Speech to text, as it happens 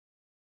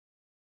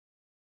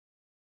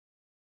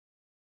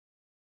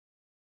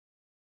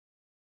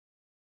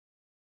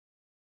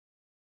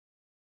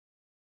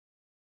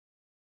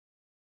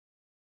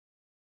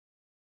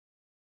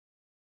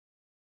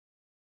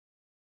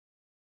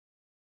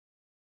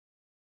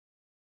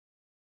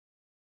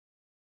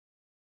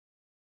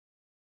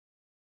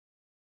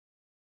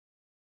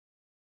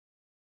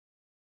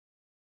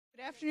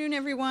Good afternoon,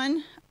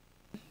 everyone.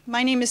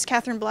 My name is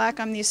Catherine Black.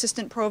 I'm the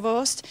Assistant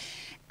Provost.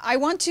 I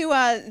want to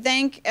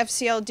thank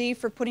FCLD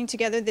for putting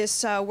together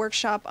this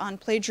workshop on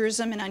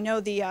plagiarism, and I know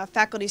the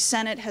Faculty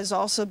Senate has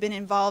also been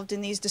involved in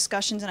these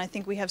discussions, and I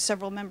think we have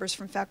several members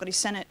from Faculty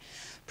Senate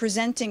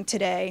presenting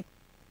today.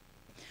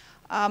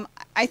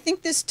 I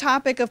think this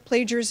topic of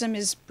plagiarism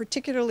is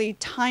particularly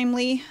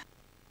timely,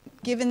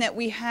 given that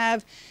we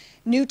have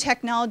new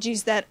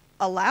technologies that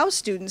allow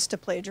students to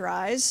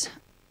plagiarize,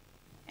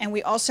 and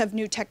we also have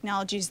new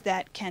technologies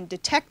that can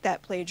detect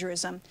that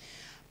plagiarism.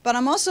 But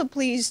I'm also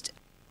pleased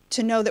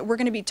to know that we're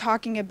going to be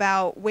talking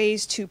about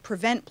ways to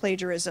prevent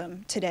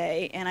plagiarism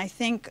today, and I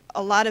think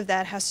a lot of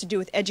that has to do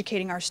with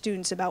educating our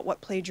students about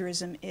what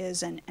plagiarism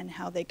is and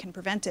how they can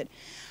prevent it.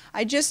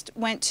 I just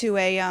went to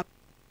a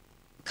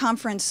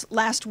conference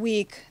last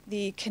week,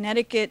 the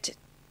Connecticut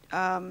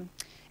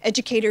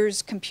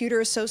Educators Computer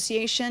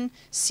Association,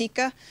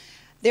 CECA.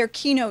 Their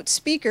keynote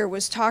speaker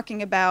was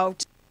talking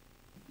about,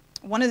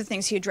 one of the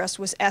things he addressed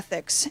was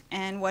ethics,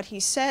 and what he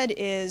said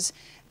is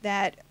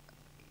that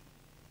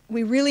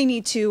we really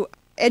need to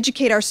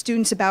educate our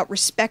students about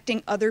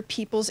respecting other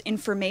people's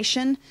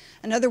information.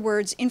 In other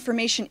words,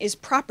 information is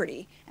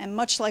property, and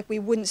much like we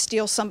wouldn't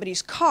steal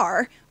somebody's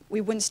car, we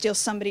wouldn't steal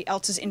somebody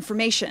else's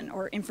information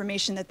or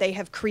information that they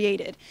have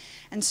created.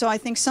 And so I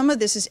think some of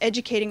this is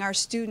educating our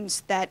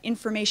students that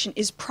information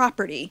is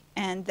property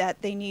and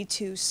that they need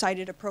to cite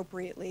it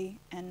appropriately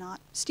and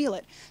not steal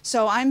it.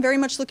 So I'm very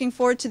much looking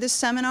forward to this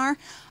seminar.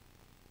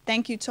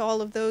 Thank you to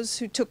all of those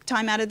who took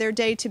time out of their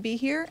day to be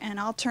here, and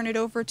I'll turn it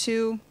over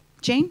to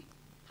Jane.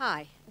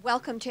 Hi,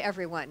 welcome to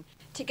everyone.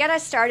 To get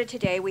us started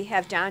today, we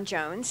have Don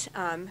Jones,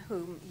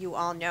 whom you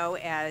all know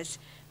as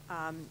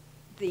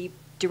the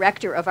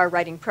director of our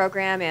writing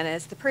program and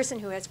as the person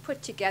who has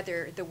put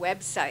together the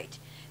website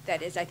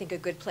that is, I think, a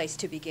good place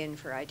to begin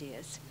for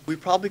ideas. We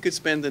probably could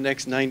spend the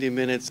next 90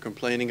 minutes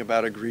complaining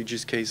about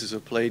egregious cases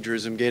of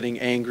plagiarism, getting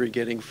angry,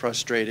 getting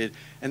frustrated,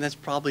 and that's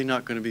probably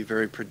not going to be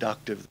very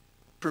productive.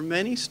 For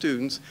many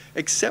students,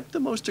 except the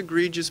most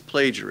egregious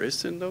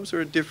plagiarists, and those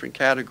are a different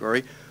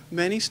category,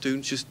 many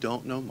students just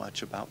don't know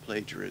much about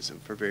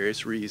plagiarism for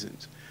various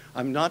reasons.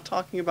 I'm not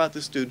talking about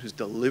the student who's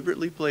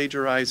deliberately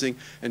plagiarizing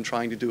and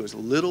trying to do as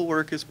little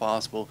work as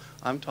possible.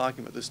 I'm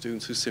talking about the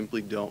students who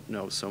simply don't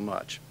know so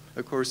much.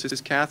 Of course,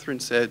 as Catherine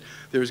said,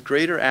 there's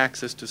greater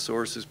access to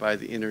sources by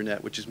the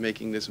internet, which is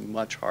making this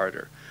much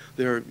harder.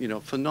 There are,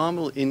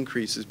 phenomenal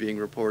increases being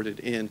reported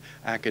in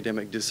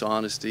academic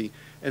dishonesty,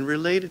 and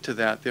related to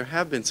that, there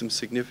have been some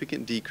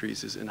significant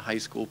decreases in high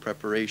school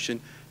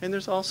preparation, and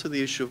there's also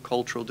the issue of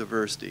cultural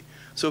diversity.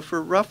 So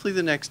for roughly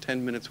the next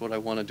 10 minutes, what I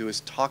want to do is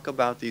talk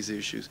about these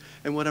issues,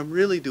 and what I'm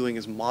really doing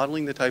is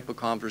modeling the type of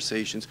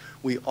conversations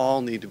we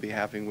all need to be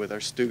having with our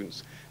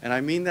students. And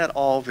I mean that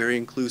all very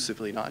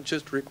inclusively, not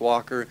just Rick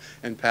Walker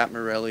and Pat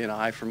Morelli and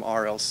I from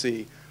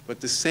RLC, but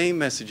the same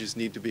messages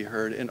need to be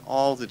heard in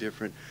all the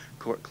different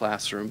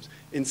classrooms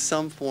in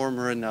some form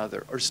or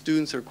another. Our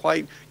students are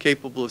quite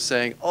capable of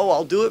saying, oh,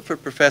 I'll do it for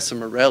Professor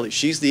Morelli.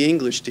 She's the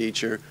English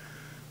teacher.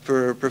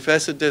 For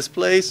Professor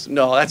Desplace,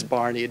 no, that's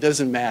Barney. It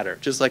doesn't matter.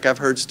 Just like I've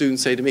heard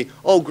students say to me,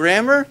 oh,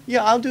 grammar?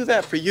 Yeah, I'll do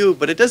that for you,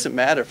 but it doesn't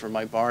matter for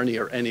my Barney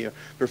or any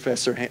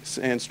Professor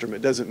Sandstrom.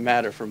 It doesn't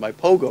matter for my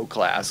Pogo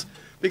class,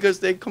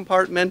 because they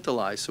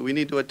compartmentalize, so we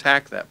need to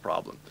attack that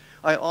problem.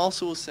 I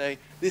also will say,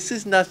 this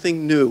is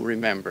nothing new,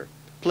 remember.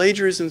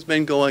 Plagiarism's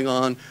been going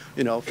on,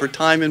 for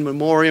time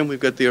immemorial. We've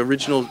got the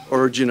original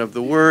origin of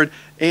the word,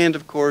 and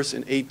of course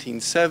in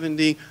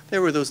 1870,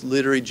 there were those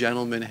literary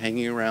gentlemen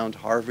hanging around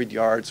Harvard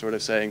Yard sort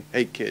of saying,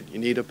 hey kid, you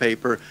need a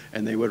paper,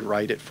 and they would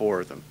write it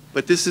for them.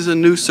 But this is a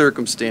new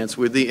circumstance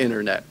with the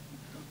internet.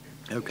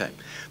 Okay.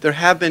 There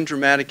have been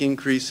dramatic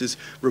increases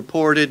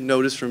reported,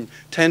 notice from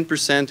 10%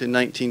 in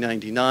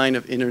 1999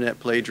 of internet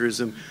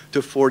plagiarism to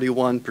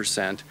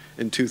 41%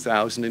 in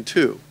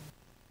 2002.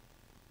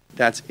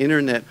 That's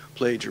internet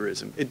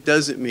plagiarism. It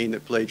doesn't mean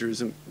that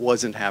plagiarism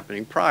wasn't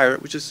happening prior,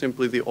 it was just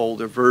simply the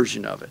older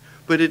version of it.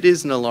 But it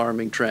is an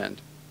alarming trend.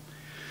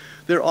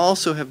 There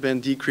also have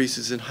been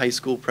decreases in high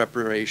school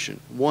preparation.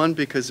 One,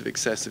 because of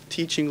excessive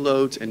teaching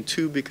loads, and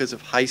two, because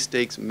of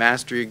high-stakes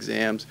mastery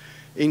exams.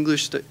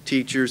 English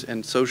teachers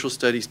and social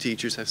studies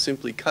teachers have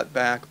simply cut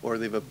back, or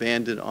they've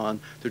abandoned on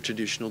their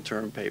traditional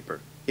term paper.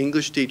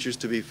 English teachers,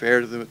 to be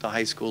fair to them at the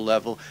high school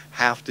level,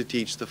 have to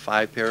teach the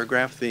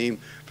 5-paragraph theme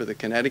for the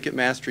Connecticut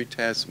Mastery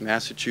Test,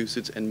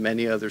 Massachusetts, and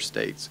many other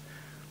states.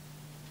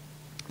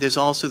 There's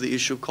also the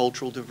issue of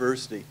cultural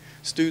diversity.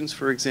 Students,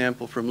 for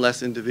example, from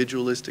less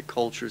individualistic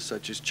cultures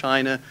such as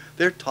China,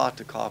 they're taught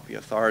to copy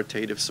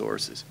authoritative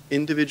sources.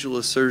 Individual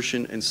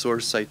assertion and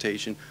source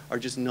citation are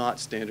just not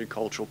standard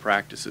cultural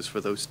practices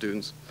for those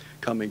students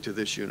coming to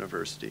this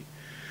university.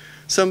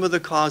 Some of the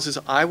causes,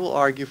 I will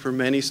argue, for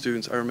many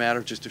students are a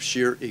matter just of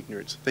sheer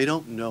ignorance. They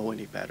don't know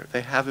any better.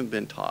 They haven't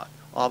been taught.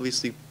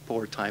 Obviously,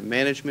 poor time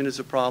management is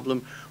a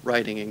problem,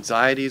 writing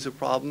anxiety is a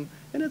problem,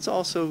 and it's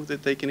also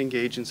that they can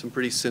engage in some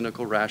pretty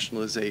cynical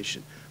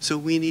rationalization. So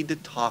we need to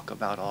talk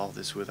about all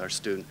this with our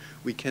student.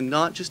 We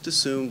cannot just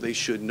assume they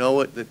should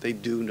know it, that they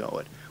do know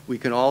it. We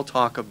can all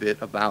talk a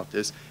bit about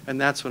this, and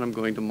that's what I'm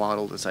going to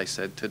model, as I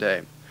said,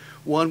 today.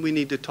 One, we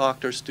need to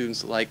talk to our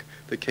students like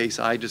the case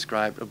I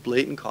described of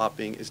blatant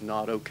copying is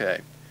not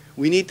okay.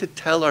 We need to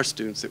tell our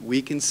students that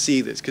we can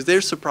see this, because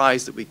they're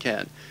surprised that we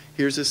can.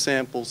 Here's a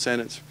sample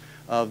sentence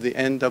of the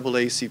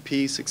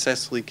NAACP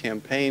successfully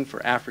campaigned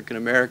for African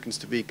Americans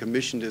to be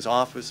commissioned as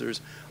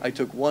officers. I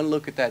took one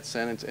look at that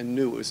sentence and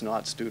knew it was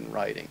not student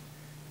writing.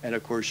 And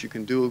of course you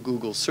can do a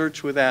Google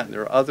search with that, and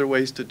there are other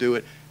ways to do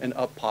it, and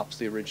up pops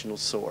the original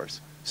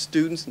source.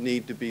 Students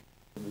need to be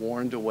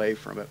warned away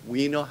from it.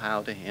 We know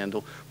how to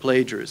handle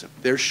plagiarism.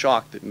 They're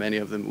shocked that many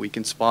of them, we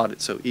can spot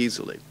it so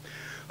easily.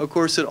 Of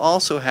course, it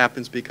also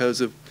happens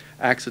because of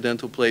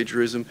accidental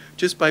plagiarism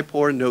just by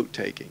poor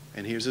note-taking.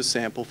 And here's a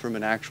sample from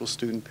an actual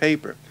student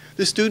paper.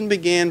 The student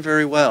began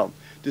very well.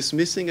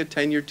 Dismissing a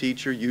tenured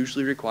teacher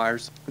usually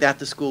requires that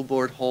the school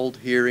board hold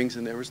hearings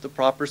and there was the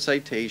proper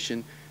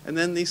citation, and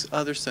then these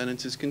other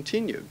sentences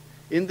continued.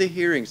 In the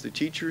hearings, the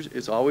teacher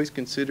is always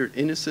considered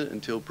innocent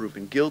until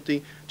proven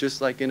guilty,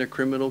 just like in a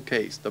criminal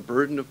case. The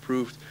burden of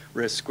proof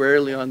rests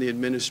squarely on the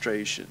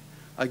administration.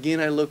 Again,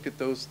 I looked at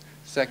those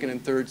second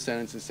and third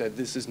sentences and said,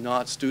 this is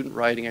not student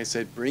writing. I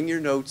said, bring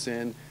your notes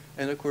in.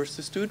 And of course,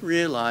 the student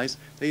realized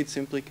they had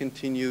simply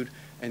continued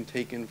and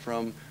taken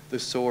from the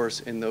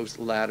source in those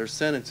latter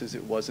sentences.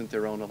 It wasn't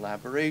their own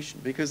elaboration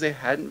because they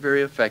hadn't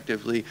very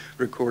effectively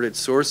recorded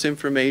source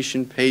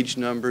information, page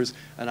numbers,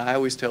 and I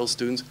always tell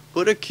students,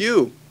 put a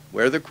Q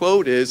where the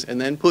quote is, and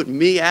then put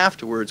me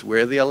afterwards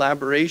where the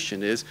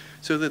elaboration is,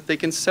 so that they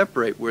can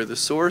separate where the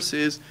source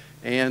is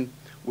and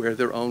where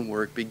their own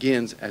work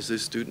begins, as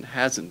this student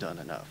hasn't done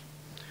enough.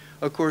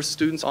 Of course,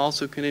 students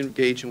also can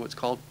engage in what's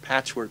called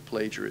patchwork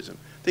plagiarism.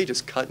 They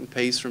just cut and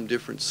paste from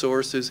different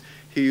sources.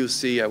 Here you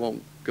see, I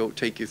won't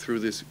take you through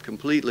this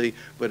completely,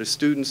 but a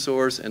student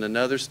source and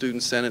another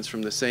student sentence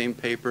from the same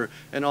paper,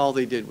 and all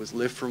they did was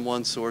lift from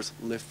one source,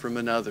 lift from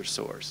another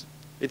source.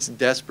 It's a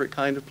desperate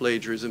kind of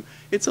plagiarism.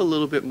 It's a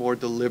little bit more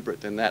deliberate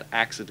than that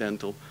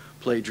accidental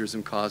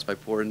plagiarism caused by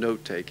poor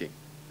note-taking.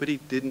 But he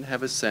didn't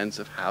have a sense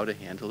of how to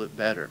handle it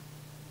better.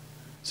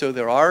 So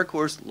there are, of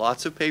course,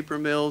 lots of paper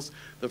mills.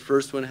 The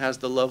first one has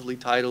the lovely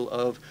title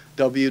of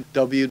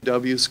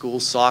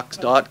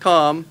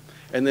www.schoolsocks.com.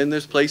 And then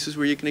there's places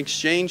where you can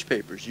exchange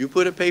papers. You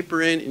put a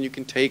paper in and you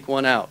can take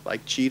one out,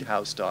 like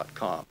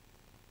cheathouse.com.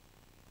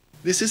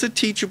 This is a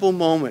teachable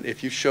moment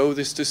if you show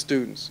this to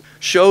students.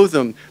 Show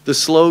them the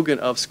slogan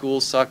of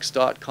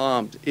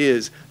schoolsucks.com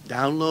is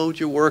download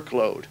your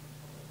workload.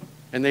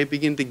 And they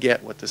begin to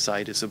get what the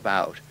site is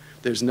about.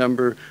 There's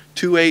number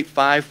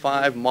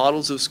 2855,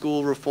 Models of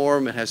School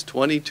Reform. It has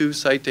 22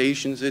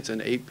 citations. It's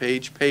an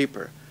 8-page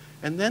paper.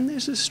 And then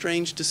there's a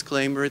strange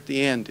disclaimer at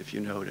the end, if you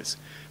notice.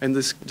 And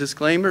this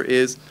disclaimer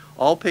is,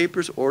 all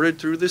papers ordered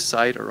through this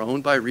site are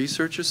owned by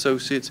research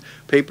associates.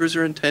 Papers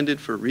are intended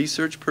for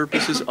research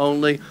purposes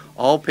only.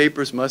 All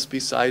papers must be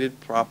cited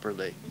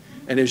properly.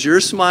 And as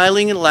you're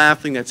smiling and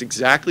laughing, that's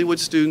exactly what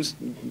students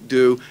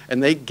do,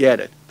 and they get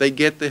it. They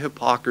get the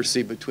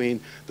hypocrisy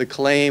between the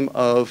claim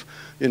of,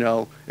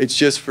 it's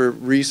just for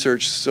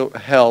research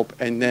help,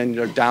 and then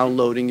you're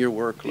downloading your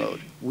workload.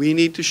 We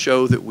need to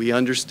show that we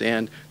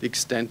understand the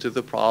extent of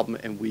the problem,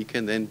 and we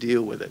can then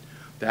deal with it.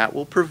 That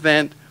will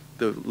prevent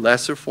the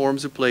lesser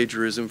forms of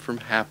plagiarism from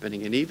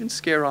happening and even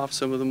scare off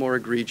some of the more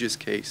egregious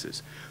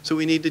cases. So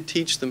we need to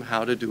teach them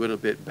how to do it a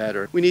bit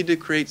better. We need to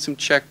create some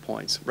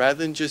checkpoints. Rather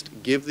than just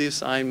give the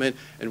assignment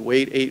and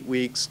wait 8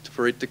 weeks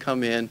for it to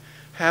come in,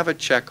 have a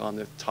check on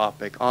the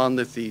topic, on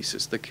the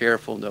thesis, the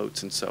careful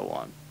notes, and so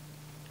on.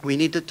 We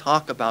need to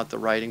talk about the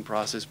writing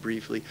process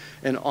briefly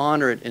and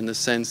honor it in the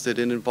sense that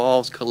it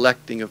involves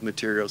collecting of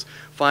materials,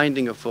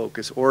 finding a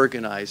focus,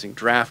 organizing,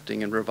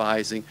 drafting, and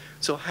revising.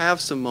 So have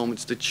some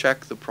moments to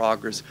check the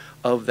progress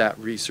of that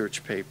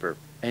research paper,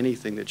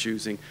 anything that's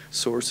using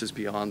sources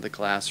beyond the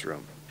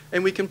classroom.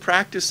 And we can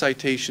practice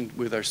citation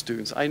with our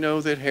students. I know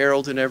that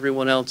Harold and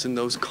everyone else in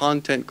those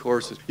content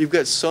courses, you've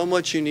got so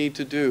much you need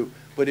to do,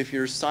 but if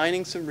you're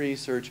assigning some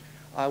research,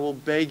 I will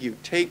beg you,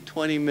 take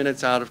 20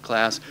 minutes out of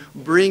class,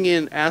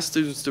 ask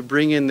students to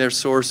bring in their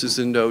sources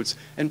and notes,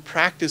 and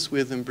practice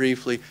with them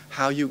briefly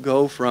how you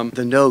go from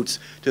the notes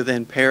to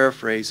then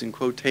paraphrase and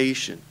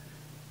quotation.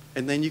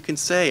 And then you can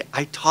say,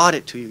 I taught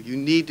it to you. You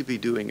need to be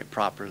doing it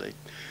properly.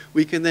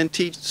 We can then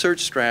teach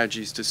search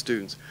strategies to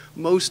students.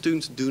 Most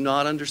students do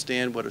not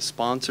understand what a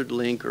sponsored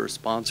link or a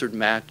sponsored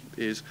match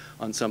is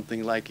on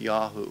something like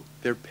Yahoo.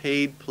 They're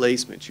paid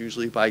placements,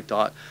 usually by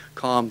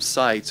 .com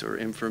sites or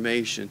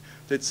information,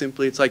 that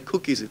simply it's like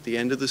cookies at the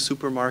end of the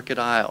supermarket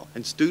aisle.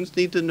 And students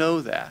need to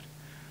know that.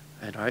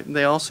 And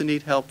they also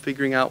need help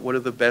figuring out what are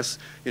the best,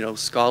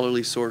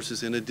 scholarly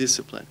sources in a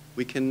discipline.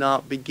 We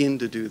cannot begin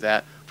to do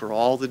that for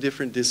all the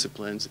different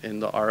disciplines in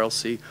the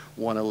RLC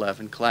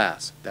 111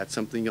 class. That's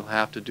something you'll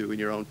have to do in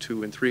your own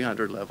 200 and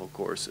 300 level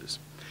courses.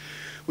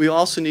 We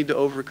also need to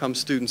overcome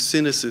student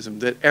cynicism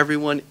that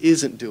everyone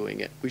isn't doing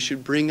it. We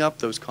should bring up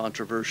those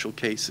controversial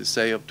cases,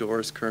 say of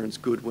Doris Kearns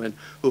Goodwin,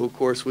 who of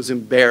course was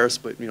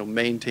embarrassed but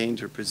maintained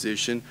her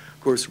position.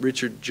 Of course,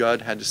 Richard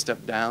Judd had to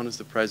step down as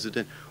the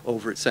president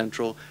over at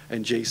Central,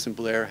 and Jason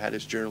Blair had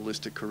his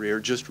journalistic career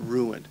just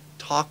ruined.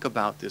 Talk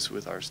about this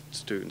with our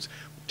students.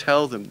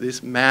 Tell them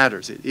this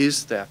matters. It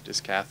is theft,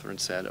 as Catherine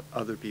said, of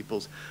other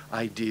people's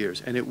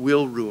ideas, and it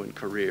will ruin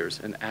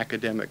careers and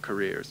academic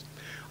careers.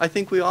 I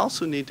think we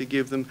also need to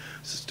give them,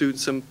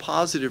 students, some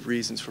positive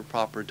reasons for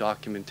proper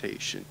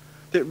documentation.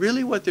 That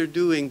really what they're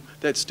doing,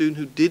 that student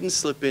who didn't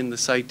slip in the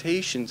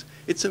citations,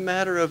 it's a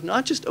matter of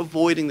not just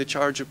avoiding the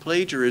charge of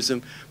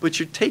plagiarism, but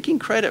you're taking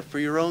credit for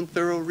your own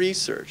thorough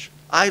research.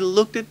 I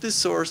looked at the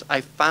source,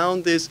 I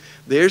found this,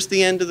 there's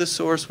the end of the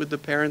source with the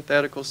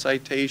parenthetical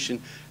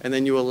citation, and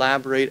then you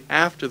elaborate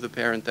after the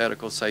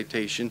parenthetical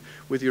citation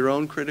with your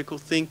own critical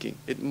thinking.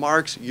 It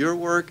marks your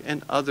work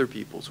and other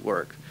people's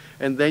work.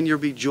 And then you'll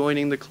be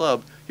joining the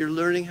club. You're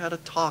learning how to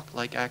talk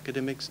like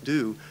academics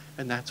do,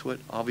 and that's what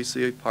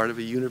obviously a part of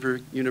a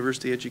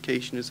university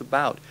education is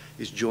about,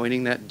 is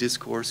joining that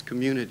discourse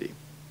community.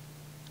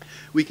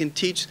 We can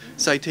teach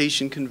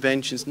citation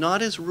conventions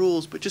not as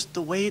rules, but just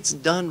the way it's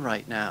done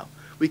right now.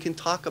 We can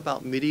talk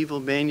about medieval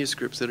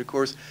manuscripts that, of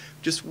course,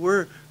 just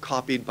were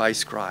copied by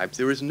scribes.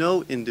 There was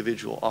no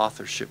individual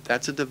authorship.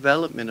 That's a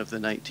development of the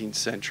 19th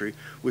century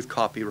with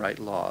copyright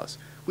laws.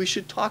 We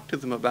should talk to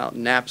them about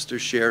Napster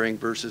sharing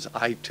versus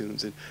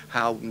iTunes and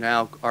how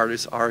now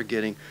artists are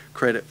getting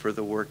credit for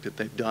the work that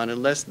they've done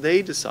unless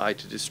they decide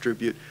to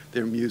distribute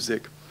their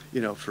music,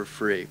 for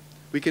free.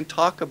 We can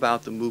talk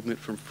about the movement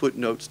from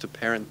footnotes to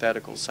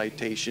parenthetical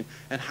citation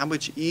and how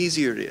much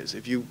easier it is.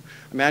 If you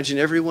imagine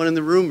everyone in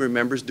the room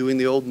remembers doing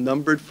the old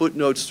numbered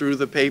footnotes through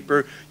the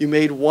paper. You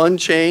made one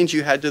change,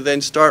 you had to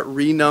then start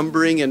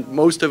renumbering, and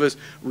most of us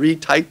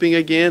retyping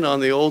again on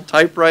the old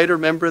typewriter,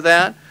 remember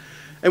that?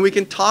 And we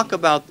can talk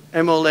about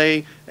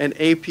MLA and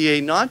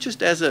APA not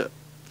just as a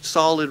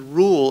solid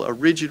rule, a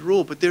rigid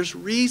rule, but there's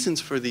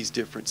reasons for these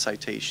different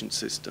citation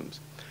systems.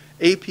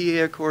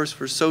 APA, of course,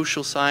 for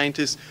social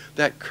scientists,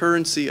 that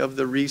currency of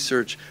the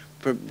research,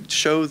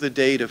 show the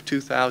date of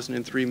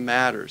 2003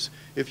 matters.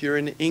 If you're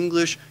in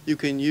English, you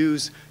can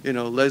use,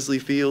 Leslie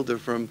Fielder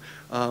from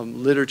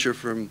literature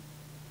from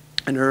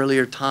an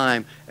earlier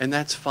time, and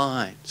that's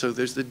fine. So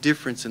there's the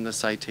difference in the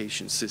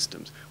citation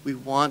systems. We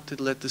want to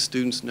let the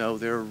students know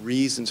there are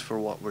reasons for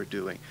what we're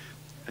doing,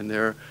 and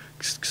there are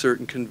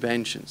certain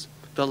conventions.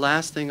 The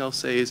last thing I'll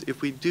say is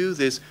if we do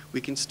this,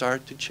 we can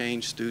start to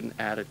change student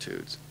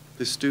attitudes.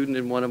 The student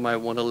in one of my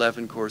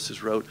 111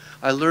 courses wrote,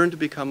 "I learned to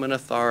become an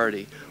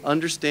authority.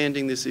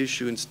 Understanding this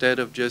issue instead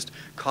of just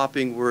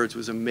copying words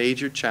was a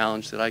major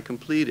challenge that I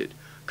completed.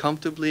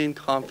 Comfortably and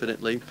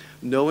confidently,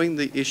 knowing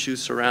the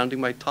issues surrounding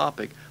my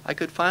topic, I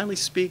could finally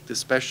speak the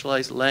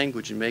specialized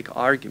language and make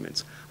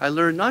arguments. I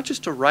learned not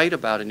just to write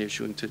about an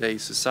issue in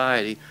today's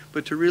society,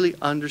 but to really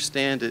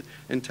understand it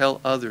and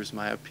tell others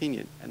my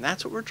opinion." And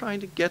that's what we're trying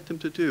to get them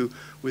to do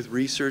with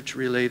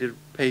research-related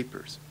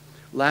papers.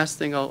 Last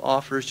thing I'll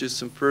offer is just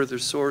some further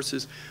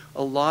sources.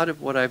 A lot of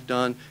what I've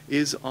done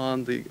is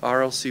on the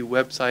RLC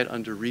website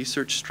under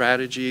research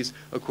strategies.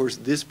 Of course,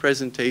 this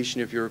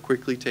presentation, if you're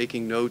quickly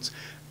taking notes,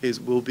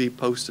 will be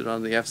posted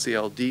on the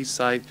FCLD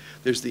site.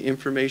 There's the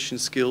information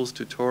skills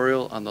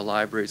tutorial on the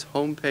library's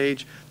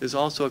homepage. There's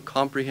also a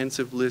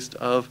comprehensive list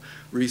of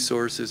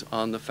resources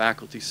on the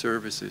faculty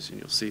services, and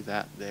you'll see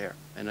that there.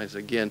 And as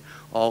again,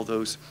 all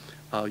those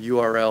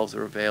URLs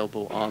are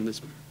available on this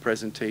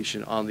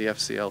presentation on the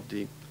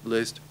FCLD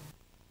list.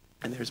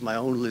 And there's my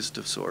own list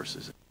of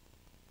sources.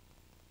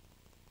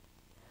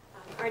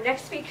 Our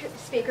next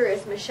speaker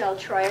is Michelle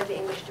Troy of the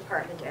English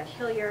department at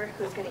Hillier,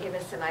 who's going to give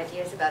us some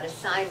ideas about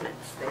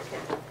assignments that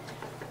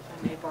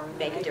can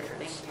make a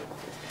difference.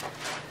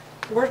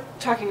 We're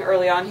talking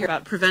early on here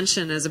about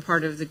prevention as a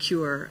part of the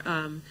cure.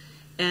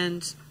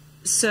 And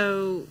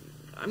so,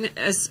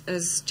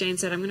 as Jane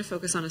said, I'm going to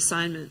focus on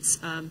assignments.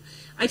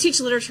 I teach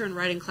literature and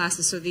writing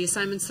classes, so the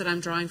assignments that I'm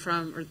drawing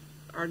from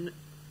are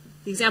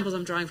the examples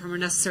I'm drawing from are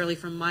necessarily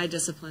from my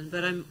discipline,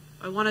 but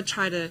I want to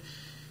try to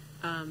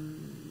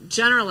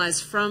generalize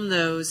from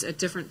those at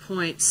different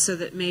points so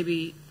that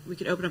maybe we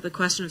could open up the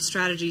question of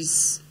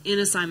strategies in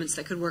assignments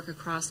that could work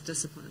across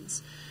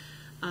disciplines.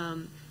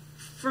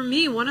 For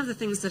me, one of the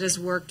things that has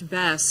worked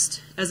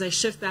best as I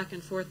shift back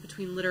and forth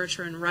between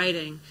literature and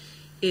writing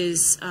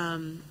is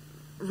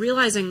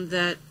realizing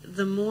that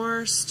the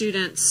more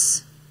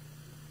students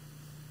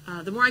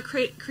the more I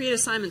create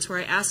assignments where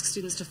I ask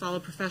students to follow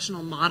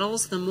professional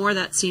models, the more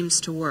that seems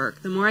to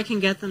work. The more I can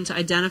get them to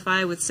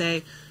identify with,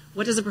 say,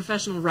 what does a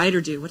professional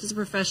writer do? What does a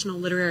professional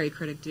literary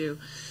critic do?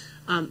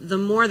 The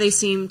more they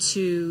seem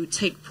to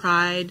take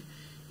pride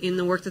in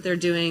the work that they're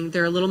doing.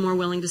 They're a little more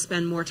willing to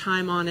spend more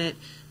time on it.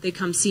 They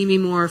come see me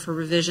more for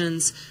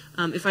revisions.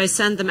 If I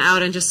send them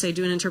out and just say,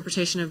 do an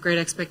interpretation of Great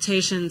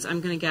Expectations,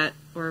 I'm going to get,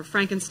 or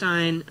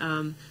Frankenstein,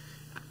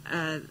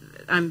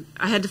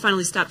 I had to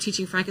finally stop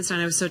teaching Frankenstein.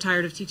 I was so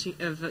tired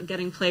of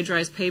getting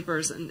plagiarized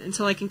papers, and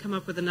until I can come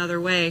up with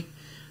another way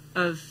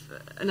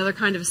another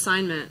kind of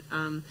assignment.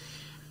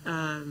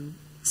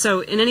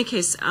 So in any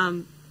case,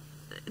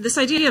 this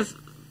idea of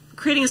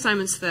creating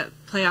assignments that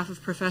play off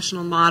of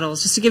professional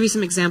models, just to give you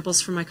some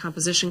examples from my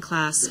composition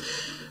class,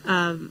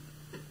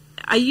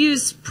 I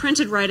use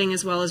printed writing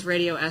as well as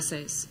radio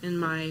essays in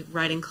my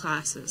writing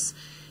classes.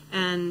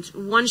 And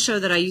one show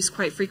that I use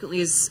quite frequently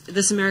is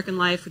This American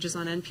Life, which is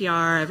on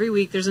NPR. Every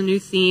week there's a new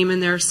theme,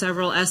 and there are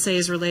several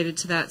essays related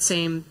to that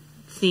same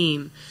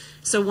theme.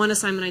 So one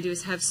assignment I do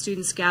is have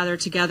students gather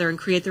together and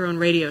create their own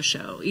radio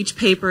show. Each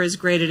paper is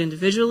graded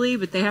individually,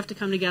 but they have to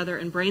come together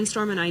and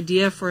brainstorm an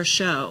idea for a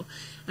show.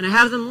 And I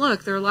have them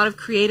look. There are a lot of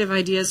creative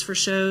ideas for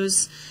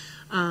shows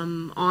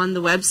on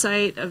the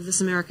website of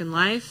This American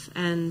Life,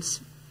 and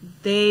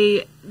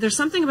there's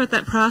something about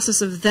that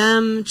process of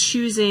them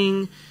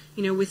choosing,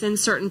 within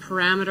certain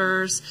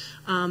parameters,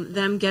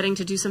 them getting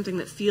to do something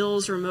that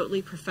feels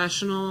remotely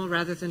professional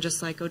rather than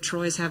just like, oh,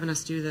 Troy's having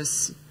us do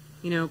this,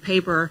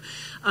 paper,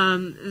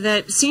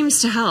 that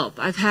seems to help.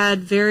 I've had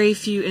very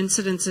few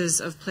incidences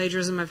of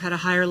plagiarism. I've had a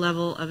higher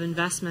level of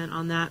investment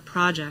on that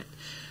project.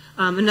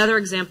 Another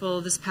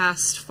example, this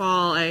past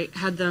fall, I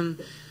had them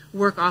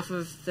work off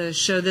of the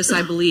show This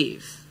I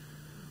Believe.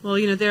 Well,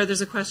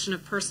 there's a question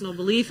of personal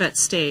belief at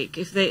stake.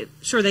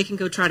 Sure, they can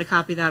go try to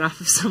copy that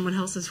off of someone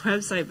else's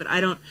website, but I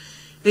don't.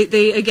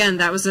 Again,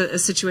 that was a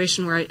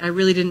situation where I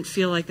really didn't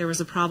feel like there was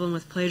a problem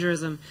with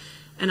plagiarism,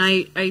 and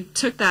I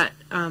took that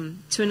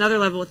to another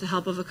level with the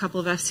help of a couple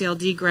of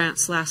FCLD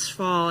grants last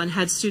fall, and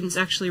had students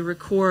actually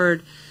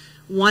record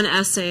one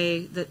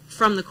essay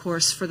from the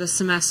course for the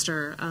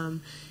semester,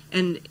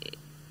 and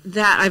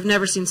that I've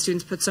never seen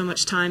students put so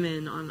much time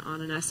in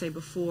on an essay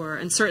before.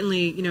 And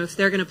certainly, if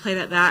they're going to play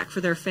that back for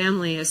their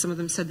family, as some of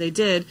them said they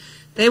did,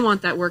 they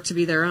want that work to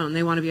be their own.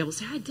 They want to be able to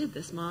say, I did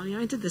this, Mom,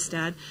 I did this,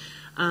 Dad.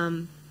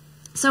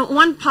 So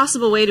one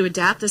possible way to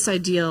adapt this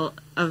idea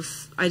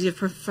of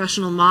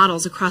professional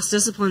models across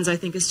disciplines, I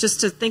think, is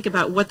just to think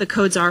about what the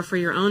codes are for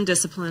your own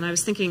discipline. I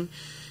was thinking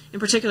in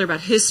particular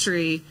about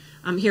history.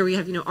 Here we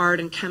have,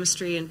 art and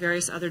chemistry and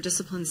various other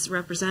disciplines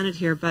represented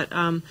here, but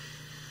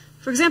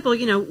for example,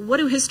 what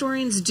do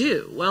historians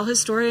do? Well,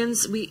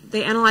 historians,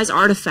 they analyze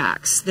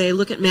artifacts. They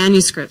look at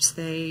manuscripts.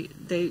 They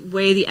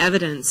weigh the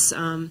evidence,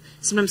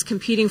 sometimes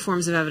competing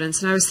forms of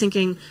evidence. And I was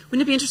thinking,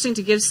 wouldn't it be interesting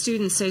to give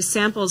students, say,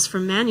 samples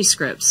from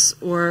manuscripts,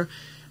 or,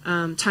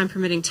 time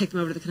permitting, take them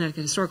over to the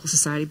Connecticut Historical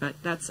Society, but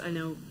that's, I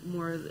know,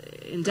 more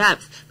in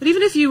depth. But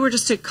even if you were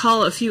just to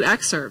cull a few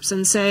excerpts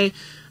and say,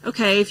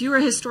 okay, if you were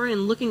a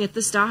historian looking at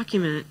this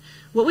document,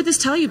 what would this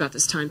tell you about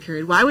this time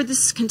period? Why would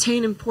this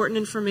contain important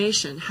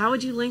information? How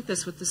would you link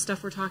this with the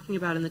stuff we're talking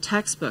about in the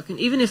textbook? And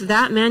even if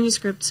that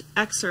manuscript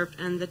excerpt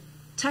and the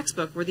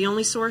textbook were the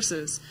only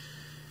sources,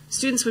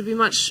 students would be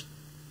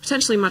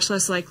potentially much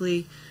less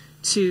likely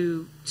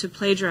to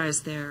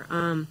plagiarize there.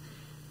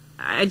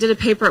 I did a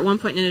paper at one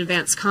point in an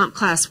advanced comp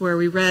class where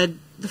we read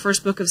the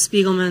first book of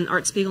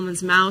Art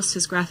Spiegelman's Mouse,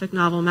 his graphic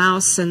novel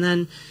Mouse, and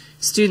then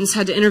students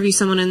had to interview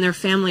someone in their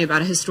family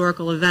about a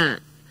historical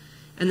event,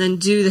 and then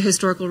do the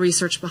historical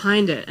research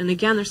behind it. And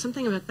again, there's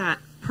something about that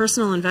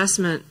personal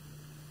investment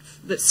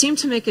that seemed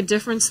to make a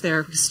difference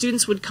there.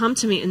 Students would come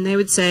to me and they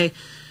would say,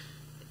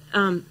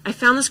 I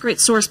found this great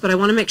source, but I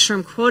want to make sure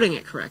I'm quoting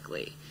it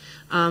correctly.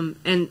 And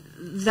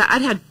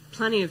I'd had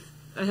plenty of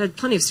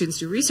students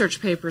do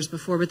research papers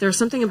before, but there was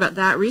something about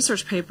that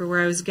research paper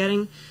where I was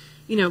getting,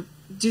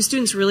 do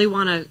students really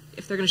want to,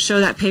 if they're going to show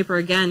that paper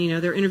again,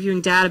 they're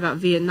interviewing Dad about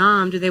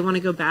Vietnam, do they want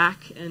to go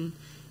back and,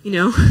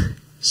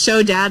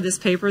 show Dad this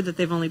paper that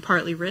they've only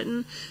partly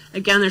written?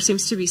 Again, there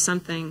seems to be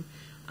something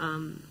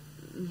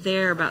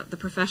there about the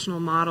professional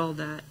model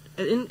that,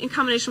 in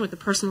combination with the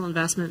personal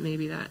investment,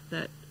 maybe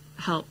that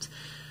helped.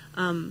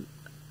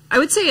 I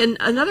would say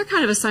another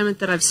kind of assignment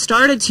that I've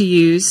started to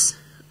use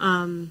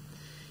in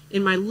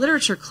my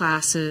literature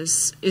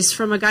classes is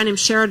from a guy named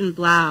Sheridan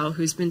Blau,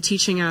 who's been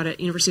teaching out at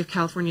University of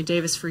California,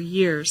 Davis for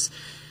years.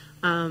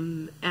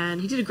 And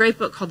he did a great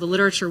book called The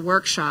Literature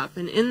Workshop,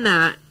 and in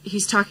that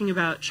he's talking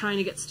about trying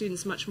to get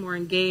students much more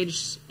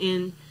engaged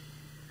in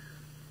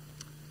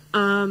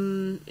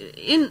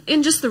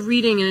just the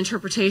reading and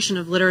interpretation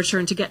of literature,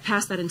 and to get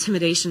past that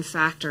intimidation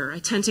factor. I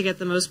tend to get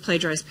the most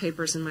plagiarized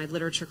papers in my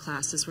literature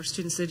classes where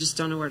students, they just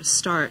don't know where to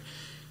start.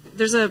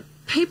 There's a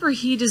paper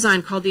he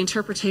designed called The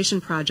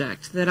Interpretation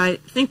Project that I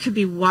think could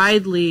be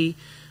widely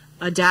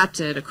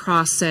adapted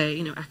across, say,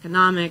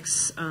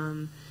 economics,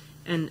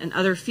 and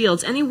other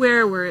fields,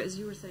 anywhere where, as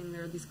you were saying,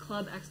 there are these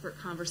club expert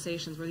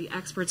conversations where the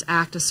experts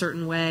act a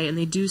certain way and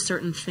they do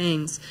certain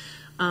things.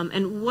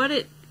 And what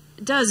it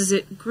does is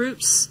it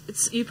groups,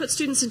 you put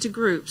students into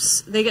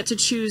groups. They get to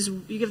choose,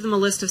 you give them a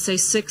list of, say,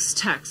 6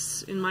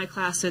 texts. In my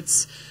class,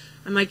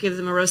 I might give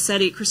them a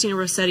Christina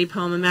Rossetti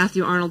poem, a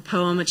Matthew Arnold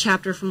poem, a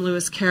chapter from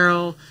Lewis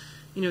Carroll.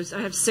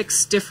 I have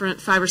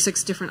 5 or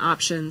 6 different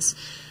options.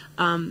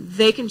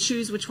 They can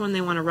choose which one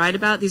they want to write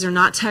about. These are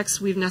not texts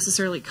we've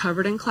necessarily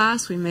covered in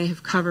class. We may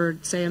have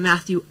covered, say, a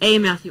Matthew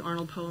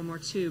Arnold poem or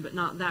 2, but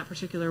not that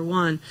particular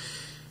one.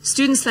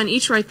 Students then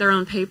each write their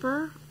own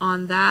paper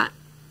on that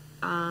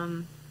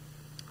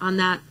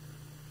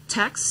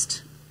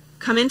text,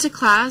 come into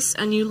class,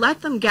 and you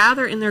let them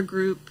gather in their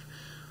group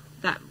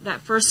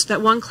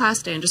that one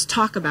class day and just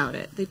talk about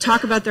it. They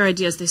talk about their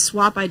ideas. They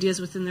swap ideas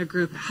within their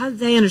group. How did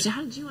they understand?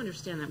 How did you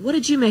understand that? What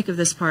did you make of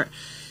this part?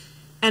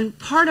 And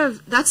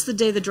that's the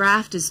day the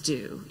draft is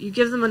due. You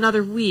give them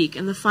another week,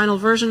 and the final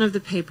version of the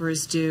paper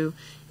is due.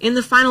 In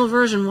the final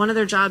version, one of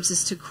their jobs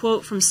is to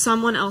quote from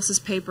someone else's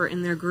paper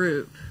in their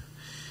group.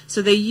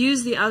 So they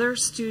use the other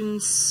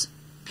students'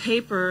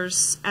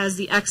 papers as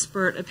the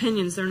expert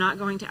opinions. They're not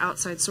going to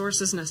outside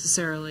sources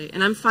necessarily.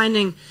 And I'm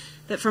finding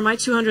that for my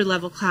 200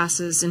 level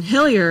classes in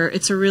Hillier,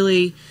 it's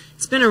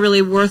been a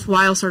really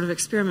worthwhile sort of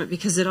experiment,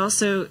 because it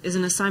also is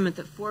an assignment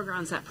that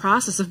foregrounds that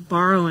process of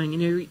borrowing. You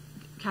know,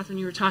 Catherine,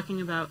 you were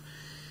talking about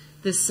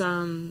this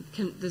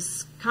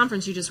this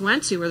conference you just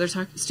went to, where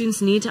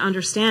students need to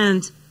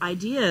understand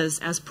ideas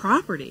as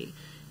property.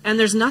 And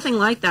there's nothing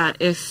like that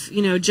if,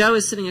 you know, Joe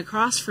is sitting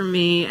across from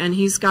me and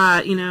he's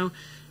got, you know,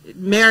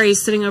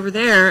 Mary's sitting over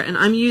there, and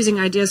I'm using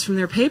ideas from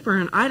their paper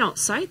and I don't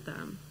cite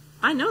them.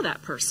 I know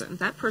that person.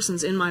 That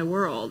person's in my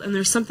world. And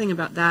there's something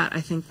about that,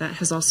 I think, that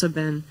has also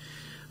been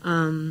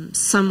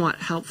somewhat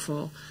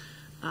helpful.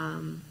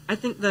 I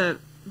think the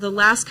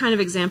last kind of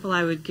example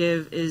I would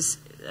give is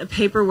a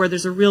paper where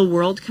there's a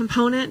real-world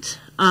component.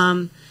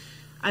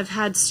 I've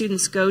had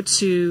students go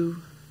to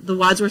the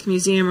Wadsworth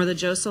Museum or the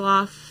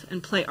Josoloff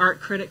and play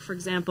art critic, for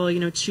example, you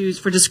know, choose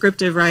for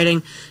descriptive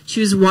writing,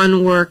 choose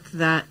one work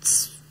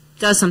that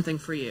does something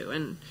for you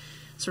and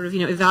sort of, you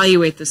know,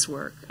 evaluate this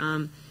work.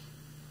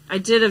 I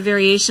did a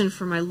variation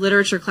for my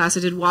literature class. I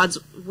did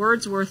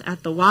Wordsworth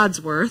at the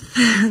Wadsworth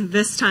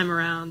this time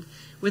around,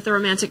 with the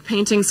Romantic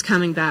paintings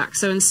coming back.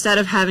 So instead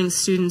of having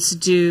students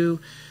do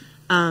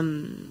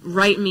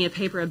write me a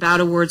paper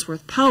about a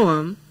Wordsworth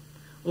poem,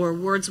 or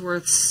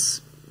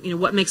Wordsworth's, you know,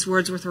 what makes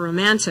Wordsworth a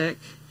romantic,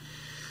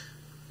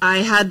 I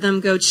had them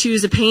go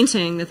choose a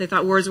painting that they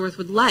thought Wordsworth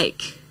would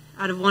like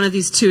out of one of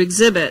these two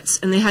exhibits,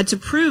 and they had to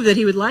prove that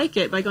he would like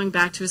it by going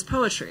back to his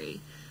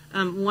poetry.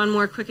 One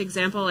more quick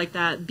example like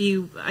that,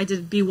 I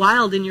did Be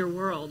Wild in Your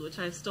World, which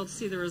I still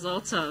see the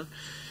results of.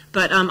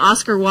 But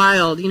Oscar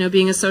Wilde, you know,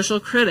 being a social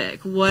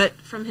critic, what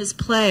from his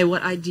play,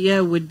 what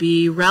idea would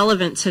be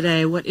relevant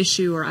today? What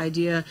issue or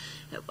idea?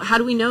 How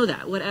do we know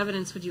that? What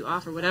evidence would you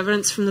offer? What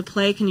evidence from the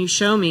play can you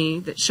show me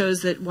that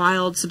shows that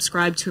Wilde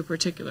subscribed to a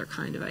particular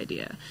kind of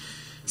idea?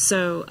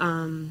 So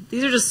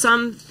these are just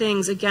some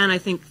things. Again, I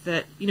think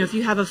that, you know, if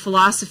you have a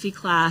philosophy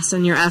class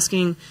and you're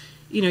asking,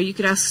 you know, you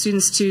could ask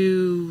students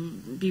to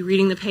be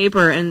reading the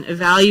paper and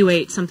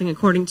evaluate something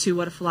according to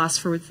what a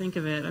philosopher would think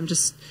of it.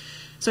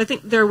 So I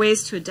think there are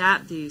ways to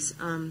adapt these.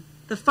 I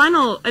just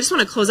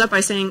want to close up by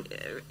saying,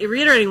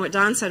 reiterating what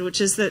Don said, which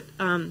is that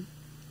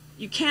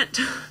you can't,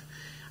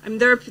 I mean,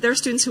 there are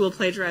students who will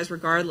plagiarize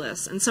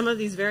regardless. And some of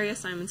these very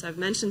assignments I've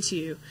mentioned to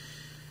you,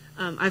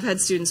 I've had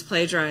students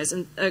plagiarize.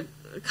 And a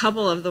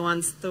couple of the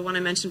one I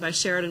mentioned by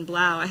Sheridan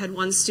Blau, I had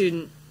one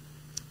student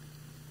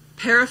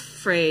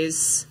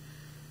paraphrase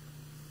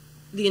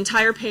the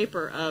entire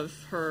paper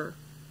of her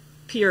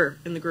peer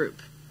in the group.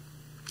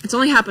 It's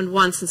only happened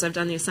once since I've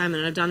done the assignment,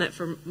 and I've done it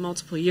for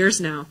multiple years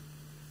now.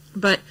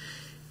 But,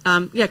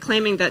 yeah,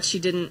 claiming that she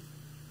didn't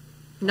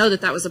know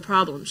that that was a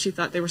problem. She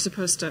thought they were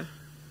supposed to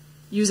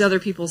use other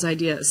people's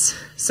ideas.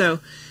 So,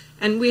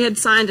 and we had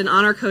signed an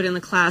honor code in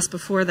the class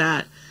before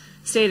that,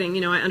 stating,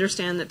 you know, I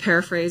understand that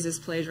paraphrase is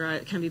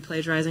can be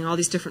plagiarizing, all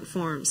these different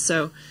forms.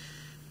 So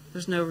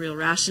there's no real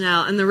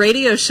rationale. And the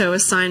radio show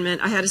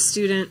assignment, I had a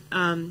student,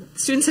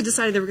 students had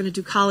decided they were going to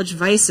do college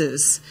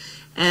vices.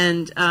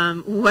 And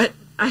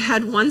I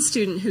had one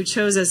student who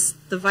chose as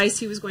the vice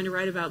he was going to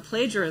write about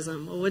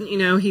plagiarism. Well, wouldn't you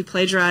know, he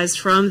plagiarized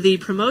from the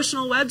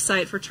promotional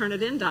website for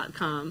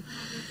turnitin.com.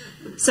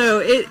 So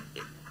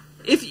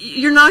if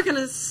you're not going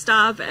to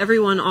stop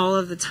everyone all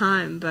of the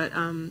time, but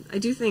I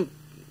do think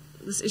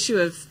this issue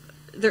of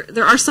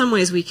there are some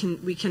ways we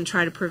can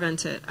try to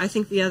prevent it. I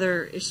think the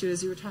other issue,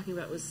 as you were talking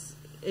about, was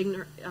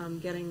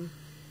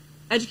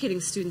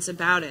educating students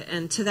about it.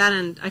 And to that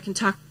end, I can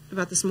talk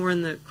about this more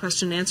in the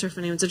question and answer if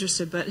anyone's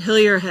interested. But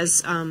Hillier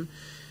has,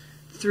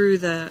 through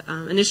the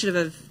initiative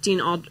of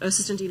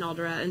Assistant Dean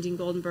Alderat and Dean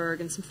Goldenberg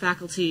and some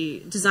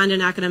faculty, designed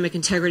an academic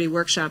integrity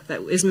workshop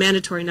that is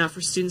mandatory now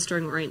for students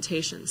during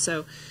orientation.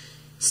 So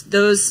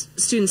those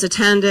students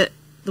attend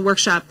the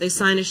workshop, they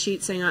sign a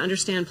sheet saying, I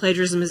understand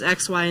plagiarism is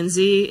X, Y, and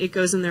Z. It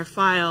goes in their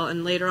file,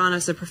 and later on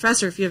as a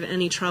professor, if you have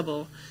any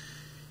trouble,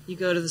 you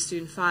go to the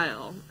student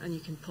file and you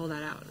can pull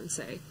that out and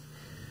say,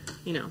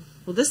 you know,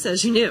 well, this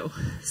says you knew.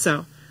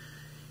 So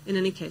in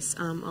any case,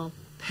 I'll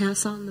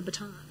pass on the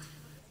baton.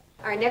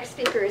 Our next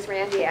speaker is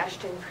Randy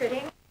Ashton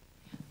Pritting.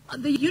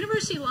 The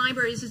University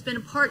Libraries has been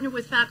a partner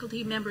with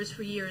faculty members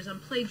for years on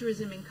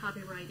plagiarism and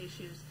copyright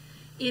issues.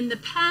 In the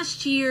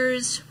past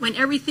years, when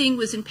everything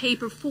was in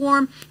paper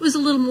form, it was a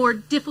little more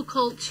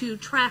difficult to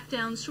track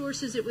down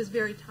sources. It was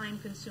very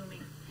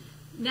time-consuming.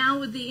 Now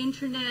with the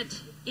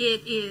internet,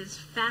 it is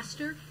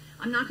faster.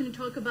 I'm not going to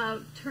talk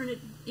about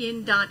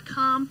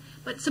turnitin.com,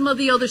 but some of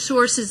the other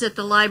sources at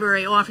the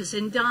library office,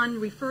 and Don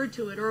referred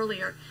to it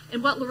earlier.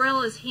 And what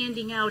Lorella is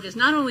handing out is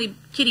not only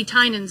Kitty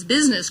Tynan's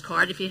business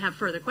card, if you have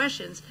further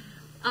questions,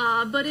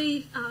 but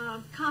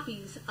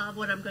copies of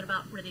what I'm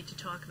about ready to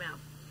talk about.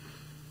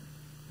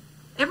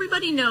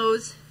 Everybody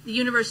knows the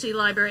university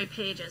library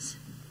pages.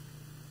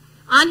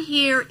 On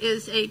here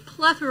is a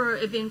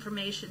plethora of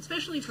information,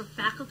 especially for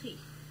faculty,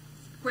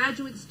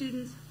 graduate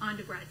students,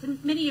 undergrads,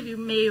 and many of you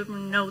may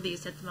even know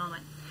these at the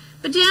moment.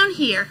 But down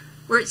here,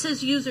 where it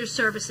says User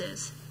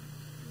Services,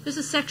 there's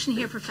a section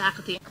here for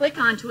faculty. Click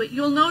onto it.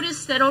 You'll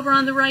notice that over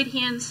on the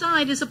right-hand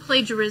side is a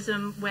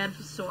plagiarism web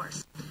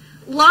source.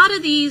 A lot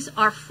of these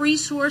are free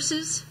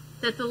sources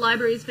that the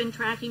library has been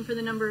tracking for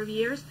the number of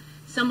years.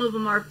 Some of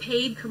them are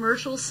paid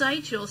commercial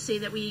sites. You'll see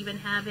that we even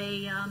have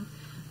a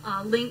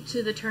link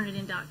to the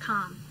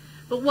turnitin.com.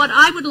 But what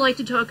I would like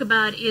to talk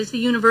about is the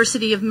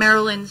University of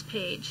Maryland's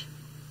page.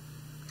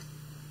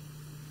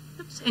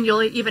 Oops, and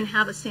you'll even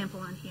have a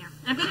sample on here.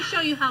 I'm going to show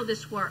you how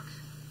this works.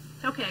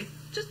 Okay,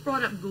 just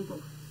brought up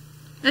Google.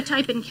 Now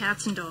type in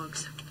cats and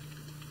dogs.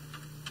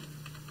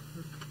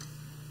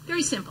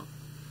 Very simple.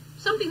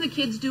 Something the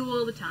kids do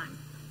all the time.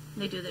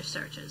 They do their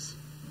searches.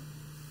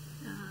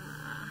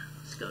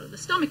 Let's go to the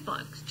stomach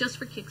bugs, just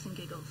for kicks and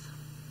giggles.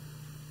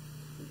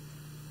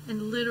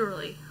 And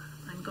literally,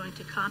 I'm going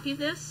to copy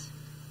this.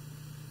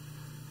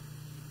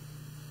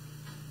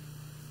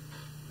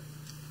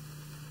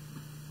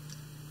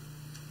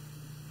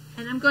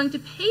 And I'm going to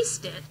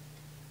paste it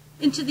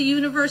into the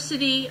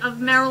University of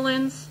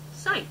Maryland's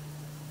site.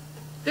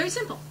 Very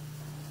simple.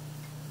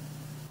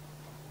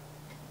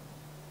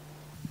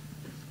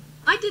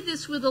 I did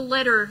this with a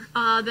letter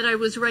that I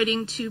was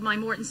writing to my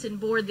Mortensen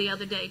board the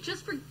other day,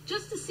 just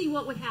to see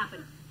what would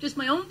happen. Just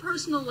my own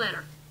personal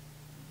letter.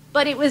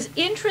 But it was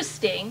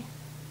interesting,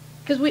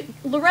 because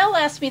Laurel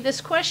asked me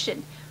this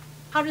question.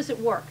 How does it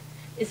work?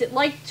 Is it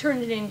like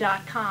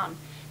turnitin.com?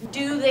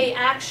 Do they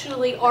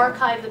actually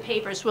archive the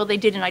papers? Well, they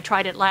didn't. I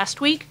tried it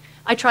last week.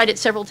 I tried it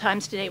several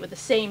times today with the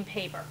same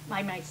paper,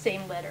 my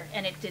same letter,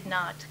 and it did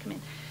not come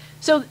in.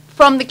 So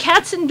from the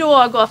cats and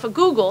dog off of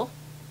Google,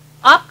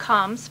 up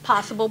comes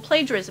possible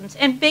plagiarisms.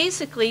 And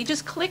basically,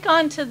 just click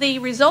onto the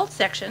results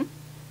section,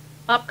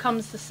 up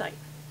comes the site.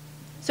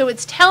 So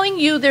it's telling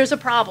you there's a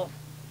problem.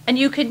 And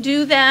you can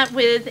do that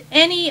with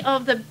any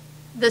of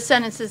the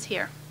sentences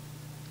here.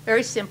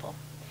 Very simple.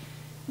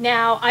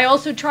 Now, I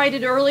also tried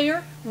it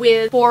earlier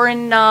with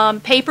foreign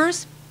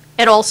papers.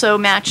 It also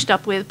matched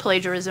up with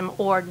plagiarism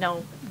or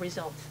no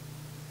results.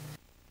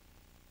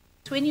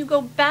 When you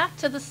go back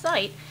to the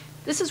site,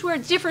 this is where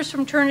it differs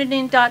from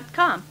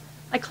turnitin.com.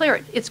 I clear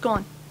it. It's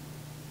gone.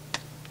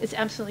 It's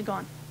absolutely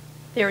gone.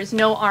 There is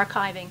no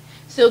archiving.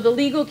 So the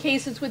legal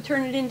cases with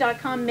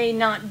turnitin.com may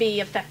not be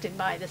affected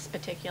by this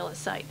particular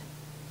site.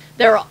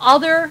 There are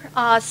other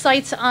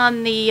sites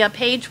on the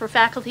page for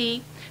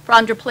faculty for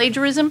under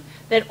plagiarism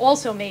that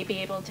also may be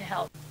able to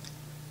help.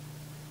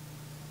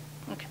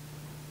 Okay.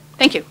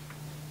 Thank you.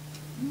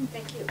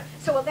 Thank you.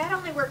 So will that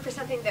only work for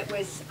something that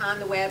was on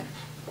the web?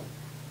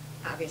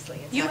 Obviously,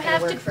 it's You not going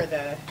have to work for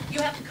the...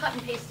 You have to cut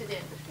and paste it in.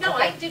 No,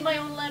 Okay. I did my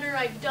own letter.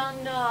 I've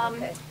done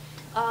Okay.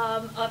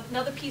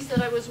 another piece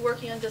that I was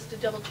working on just to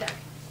double check.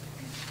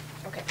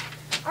 Okay.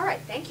 All right,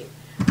 thank you.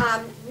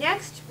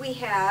 Next, we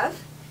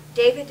have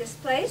David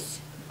Displace,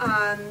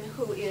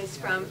 who is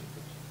from...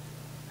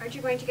 Aren't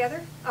you going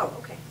together? Oh,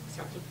 okay.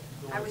 Sorry.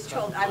 I was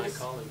told...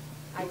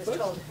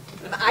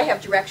 I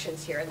have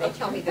directions here, and they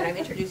tell me that I'm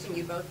introducing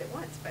you both at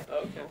once. But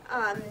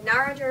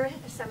Narajar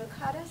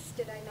Samukadas,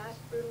 did I not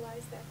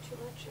brutalize that too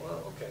much?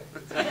 Well, okay.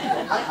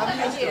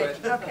 I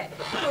did. Okay.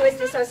 Who is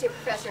the Associate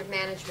Professor of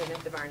Management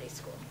at the Barney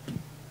School?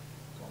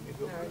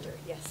 Narajar,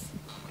 yes.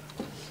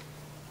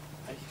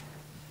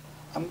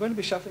 I'm going to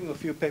be shuffling a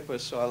few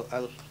papers, so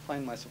I'll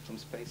find myself some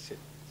space here.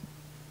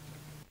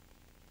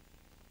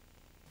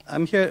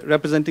 I'm here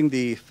representing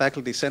the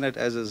Faculty Senate,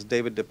 as is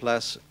David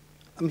Displace.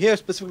 I'm here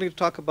specifically to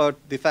talk about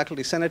the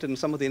Faculty Senate and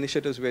some of the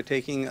initiatives we're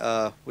taking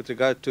with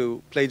regard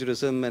to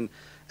plagiarism and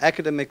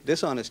academic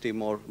dishonesty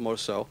more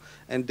so.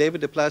 And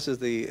David Displace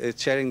is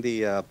chairing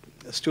the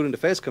Student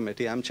Affairs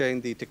Committee. I'm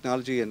chairing the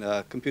Technology and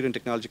Computer and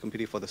Technology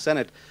Committee for the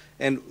Senate.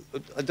 And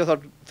I just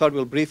thought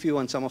we'll brief you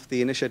on some of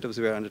the initiatives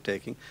we're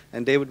undertaking.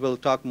 And David will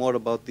talk more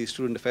about the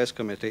Student Affairs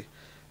Committee.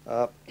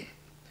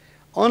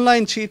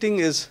 Online cheating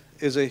is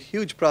a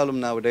huge problem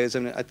nowadays. I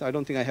mean, I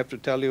don't think I have to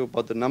tell you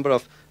about the number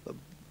of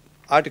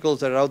articles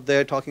that are out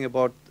there talking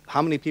about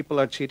how many people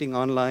are cheating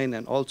online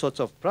and all sorts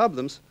of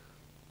problems.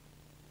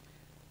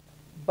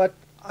 But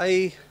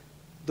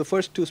the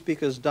first two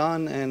speakers,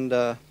 Don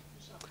and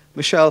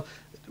Michelle,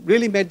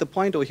 really made the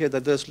point over here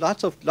that there's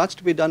lots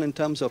to be done in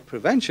terms of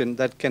prevention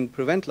that can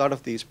prevent a lot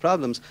of these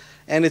problems.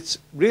 And it's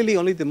really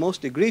only the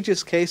most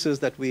egregious cases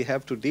that we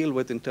have to deal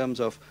with in terms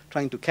of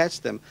trying to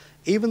catch them.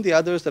 even the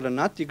others that are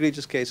not the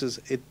egregious cases,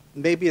 it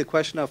may be a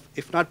question of,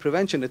 if not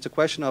prevention, it's a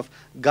question of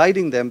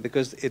guiding them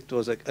because it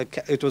was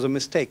a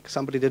mistake.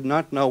 Somebody did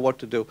not know what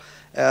to do.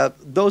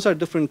 Those are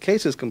different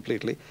cases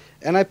completely.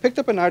 And I picked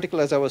up an article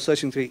as I was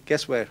searching through,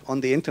 guess where? On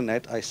the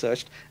internet I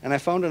searched, and I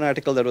found an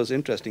article that was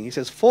interesting. He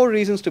says, 4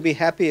 reasons to be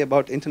happy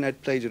about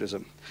internet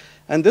plagiarism.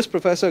 And this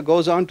professor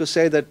goes on to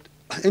say that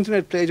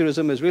internet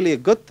plagiarism is really a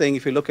good thing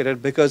if you look at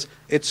it because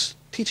it's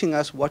teaching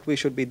us what we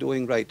should be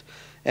doing right.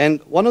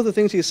 And one of the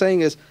things he's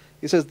saying is,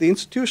 he says the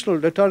institutional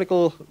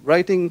rhetorical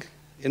writing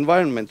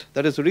environment,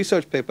 that is the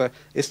research paper,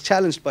 is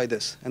challenged by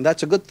this, and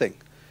that's a good thing.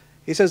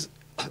 He says,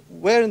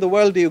 where in the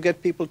world do you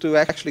get people to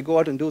actually go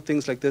out and do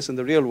things like this in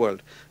the real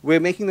world? We're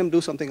making them do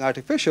something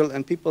artificial,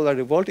 and people are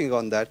revolting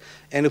on that,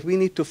 and if we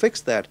need to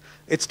fix that,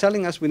 it's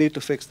telling us we need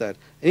to fix that.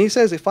 And he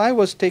says, if I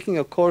was taking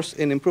a course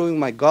in improving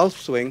my golf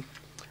swing,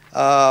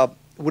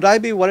 would I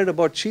be worried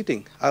about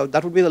cheating?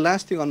 That would be the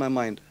last thing on my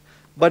mind.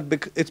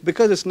 But it's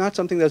because it's not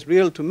something that's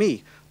real to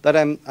me that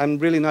I'm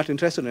really not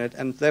interested in it,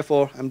 and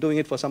therefore I'm doing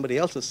it for somebody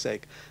else's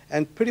sake.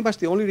 And pretty much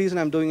the only reason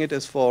I'm doing it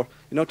is for,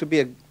 to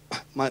be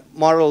my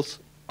morals.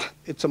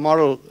 It's a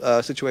moral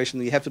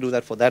situation. You have to do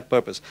that for that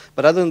purpose.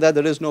 But other than that,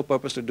 there is no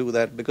purpose to do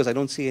that because I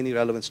don't see any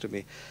relevance to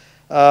me.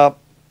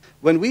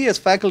 When we as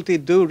faculty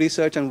do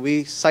research and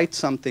we cite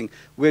something,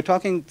 we're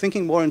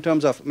thinking more in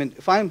terms of,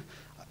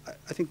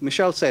 I think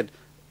Michelle said,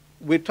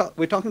 we're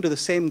talking to the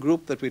same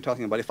group that we're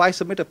talking about. If I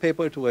submit a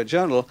paper to a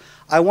journal,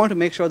 I want to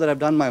make sure that I've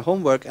done my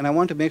homework, and I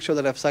want to make sure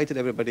that I've cited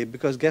everybody,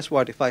 because guess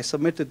what? If I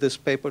submitted this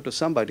paper to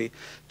somebody,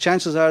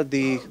 chances are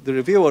the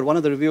reviewer, one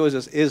of the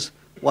reviewers is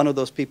one of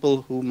those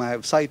people whom I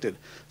have cited.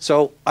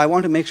 So I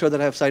want to make sure that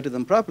I have cited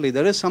them properly.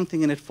 There is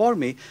something in it for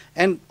me.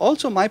 And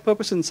also my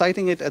purpose in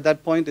citing it at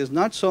that point is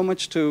not so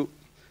much to,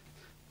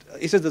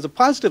 he says there's a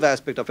positive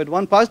aspect of it.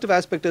 One positive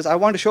aspect is I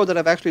want to show that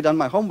I've actually done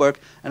my homework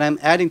and I'm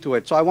adding to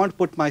it. So I want to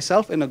put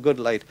myself in a good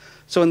light.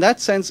 So in that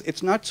sense,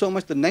 it's not so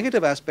much the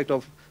negative aspect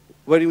of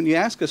where when you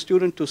ask a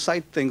student to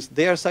cite things,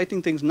 they are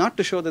citing things not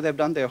to show that they've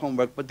done their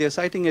homework, but they're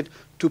citing it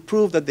to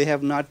prove that they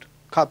have not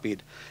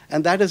copied.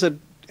 And that is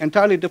an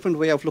entirely different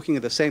way of looking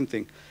at the same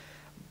thing.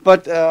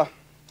 But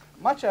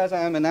much as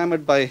I am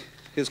enamored by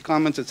his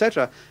comments,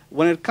 etc.,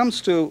 when it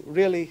comes to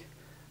really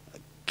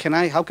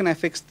how can I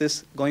fix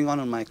this going on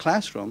in my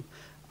classroom,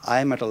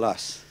 I'm at a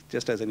loss,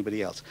 just as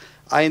anybody else.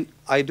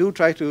 I do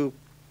try to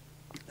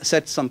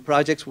set some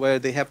projects where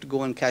they have to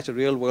go and catch a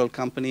real-world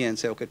company and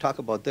say, okay, talk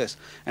about this.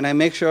 And I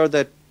make sure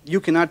that you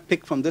cannot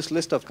pick from this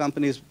list of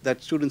companies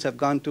that students have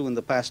gone to in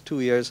the past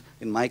 2 years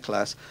in my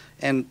class.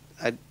 And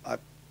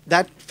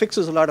that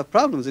fixes a lot of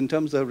problems in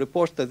terms of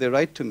reports that they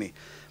write to me.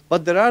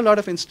 But there are a lot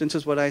of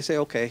instances where I say,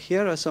 okay,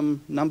 here are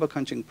some number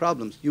crunching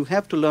problems. You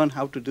have to learn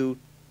how to do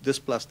this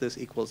plus this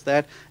equals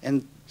that,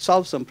 and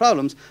solve some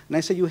problems. And I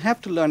say, you have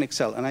to learn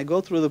Excel. And I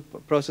go through the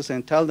process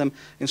and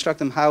instruct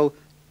them how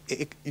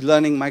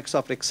learning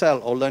Microsoft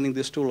Excel or learning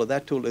this tool or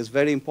that tool is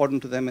very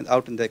important to them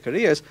out in their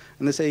careers.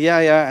 And they say,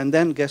 yeah, and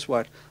then guess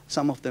what?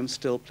 Some of them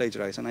still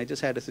plagiarize. And I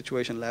just had a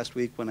situation last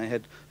week when I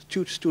had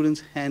 2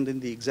 students hand in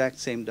the exact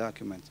same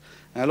documents.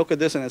 And I look at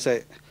this and I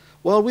say,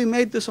 well, we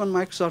made this on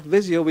Microsoft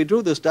Visio. We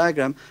drew this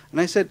diagram.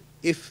 And I said,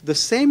 if the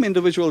same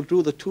individual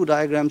drew the 2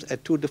 diagrams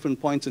at 2 different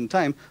points in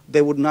time,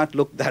 they would not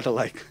look that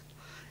alike.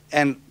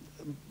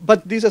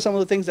 But these are some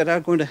of the things that are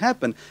going to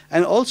happen.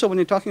 And also when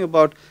you're talking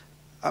about,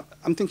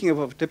 I'm thinking of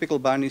a typical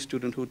Barney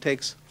student who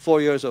takes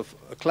 4 years of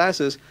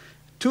classes.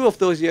 2 of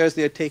those years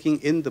they are taking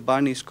in the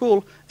Barney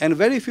school, and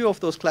very few of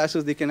those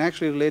classes they can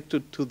actually relate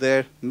to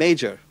their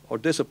major or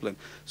discipline.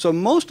 So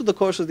most of the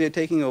courses they're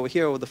taking over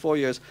here over the 4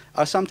 years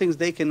are some things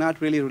they cannot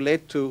really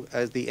relate to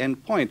as the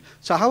end point.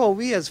 So how are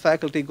we as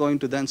faculty going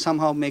to then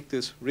somehow make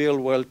this real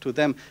world to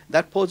them?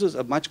 That poses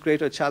a much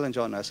greater challenge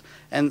on us.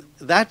 And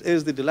that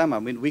is the dilemma. I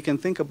mean, we can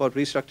think about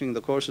restructuring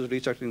the courses,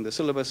 restructuring the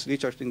syllabus,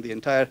 restructuring the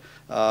entire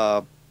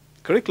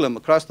curriculum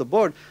across the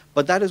board,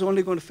 but that is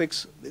only going to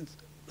fix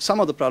some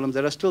of the problems.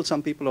 There are still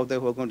some people out there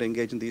who are going to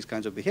engage in these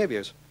kinds of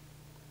behaviors.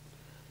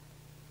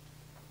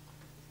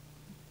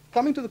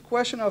 Coming to the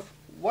question of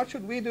what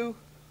should we do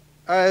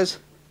as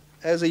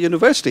a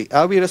university?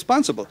 Are we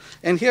responsible?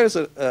 And here's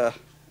an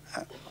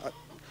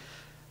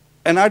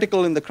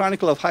article in the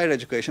Chronicle of Higher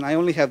Education. I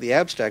only have the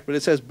abstract, but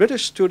it says,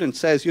 British student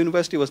says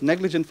university was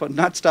negligent for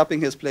not stopping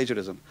his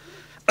plagiarism.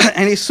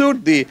 And he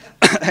sued the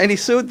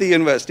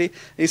university.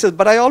 He says,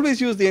 but I always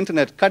use the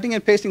internet, cutting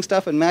and pasting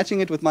stuff and matching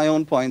it with my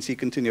own points, he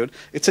continued.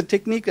 It's a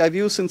technique I've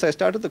used since I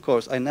started the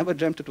course. I never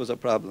dreamt it was a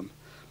problem.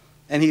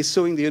 And he's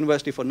suing the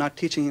university for not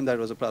teaching him that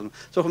was a problem.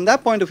 So from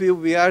that point of view,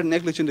 we are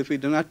negligent if we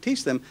do not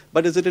teach them.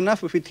 But is it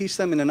enough if we teach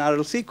them in an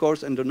RLC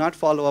course and do not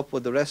follow up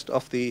with the rest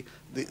of the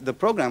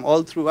program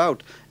all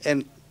throughout?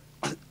 And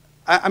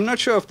I'm not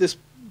sure if this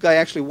guy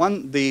actually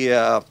won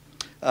the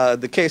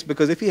case,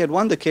 because if he had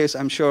won the case,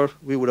 I'm sure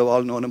we would have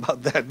all known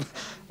about that.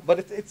 But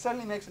it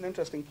certainly makes an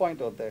interesting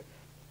point out there.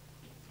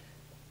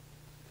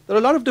 There are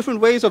a lot of different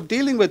ways of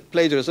dealing with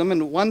plagiarism,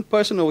 and one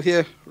person over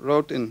here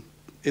wrote in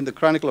the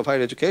Chronicle of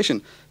Higher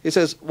Education, he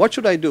says, what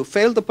should I do?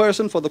 Fail the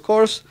person for the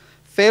course,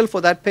 fail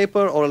for that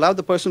paper or allow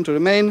the person to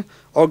remain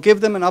or give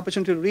them an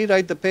opportunity to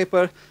rewrite the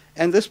paper.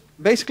 And this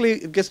basically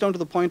it gets down to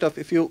the point of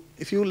if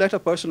you let a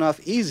person off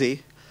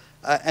easy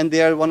and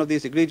they are one of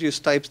these egregious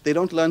types, they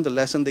don't learn the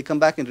lesson, they come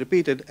back and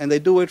repeat it, and they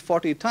do it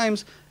 40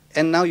 times,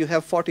 and now you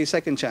have 40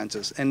 second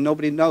chances, and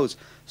nobody knows.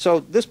 So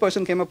this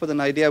person came up with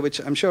an idea, which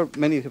I'm sure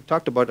many have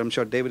talked about, I'm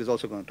sure David is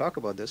also going to talk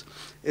about this,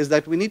 is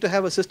that we need to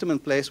have a system in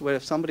place where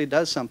if somebody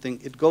does something,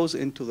 it goes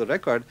into the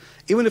record,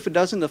 even if it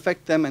doesn't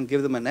affect them and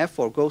give them an F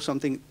or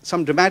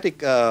some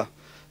dramatic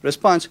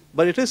response,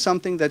 but it is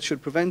something that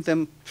should prevent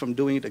them from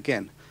doing it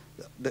again.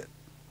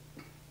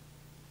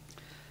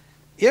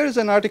 Here is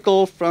an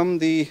article from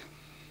the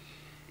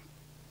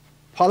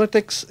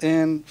Politics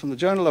and from the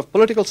Journal of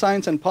Political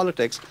Science and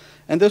Politics,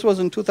 and this was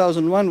in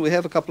 2001. We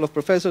have a couple of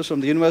professors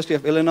from the University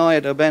of Illinois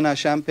at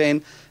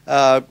Urbana-Champaign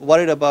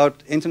worried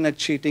about internet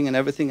cheating and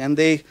everything, and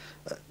they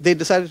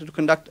decided to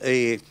conduct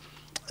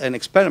an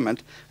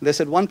experiment. They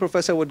said one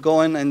professor would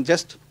go in and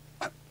just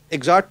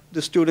exhort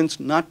the students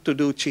not to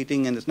do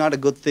cheating, and it's not a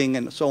good thing,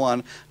 and so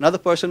on. Another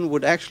person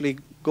would actually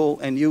go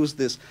and use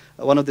this,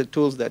 one of the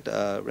tools that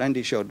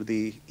Randy showed,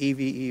 the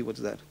EVE, what's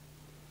that?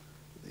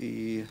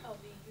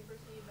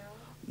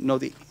 No,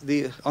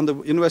 on the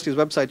university's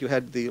website you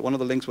had one of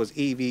the links was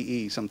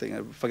EVE something.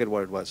 I forget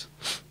what it was.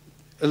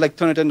 Like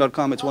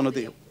Turnitin.com, it's one of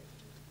the.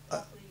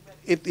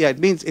 It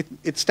means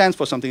it stands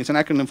for something. It's an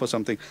acronym for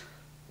something.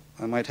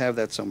 I might have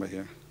that somewhere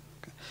here.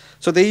 Okay.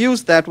 So they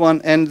used that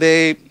one, and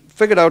they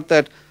figured out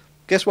that,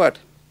 guess what?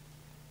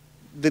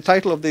 The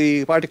title of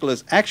the article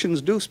is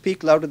 "Actions Do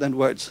Speak Louder Than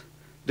Words: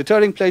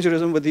 Deterring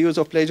Plagiarism with the Use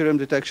of Plagiarism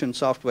Detection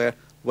Software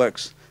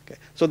Works." Okay.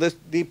 So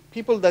the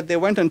people that they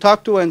went and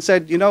talked to and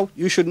said, you know,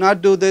 you should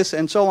not do this,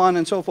 and so on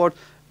and so forth,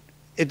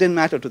 it didn't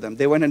matter to them.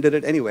 They went and did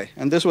it anyway.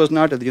 And this was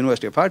not at the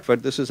University of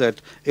Hartford. This is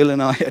at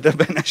Illinois at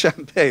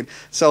Urbana-Champaign.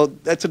 So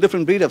that's a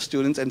different breed of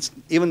students, and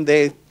even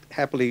they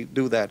happily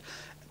do that.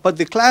 But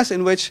the class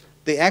in which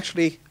they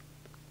actually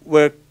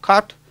were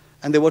caught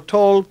and they were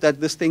told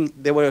that this thing,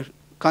 there were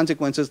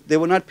consequences, they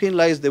were not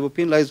penalized. They were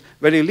penalized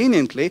very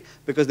leniently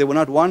because they were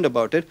not warned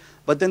about it.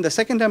 But then the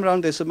second time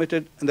around they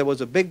submitted, and there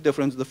was a big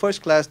difference. The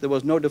first class, there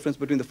was no difference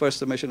between the first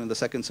submission and the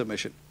second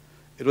submission.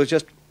 It was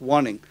just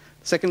warning.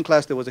 Second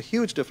class, there was a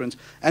huge difference.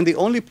 And the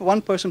only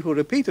one person who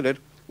repeated it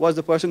was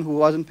the person who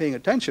wasn't paying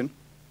attention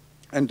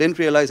and didn't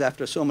realize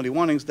after so many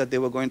warnings that they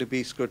were going to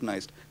be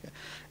scrutinized.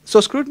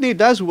 So scrutiny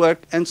does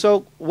work. And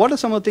so what are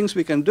some of the things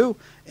we can do?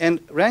 And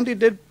Randy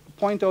did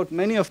point out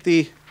many of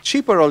the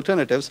cheaper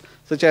alternatives,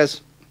 such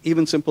as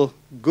even simple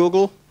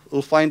Google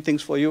will find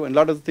things for you, and a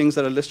lot of the things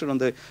that are listed on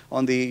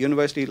the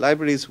university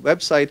library's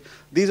website,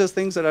 these are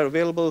things that are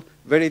available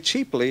very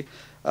cheaply.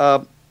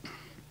 One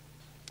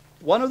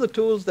of the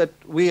tools that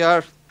we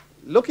are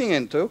looking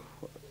into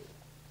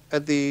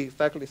at the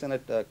Faculty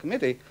Senate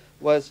Committee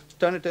was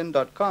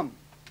Turnitin.com.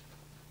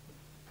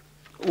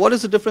 What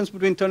is the difference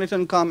between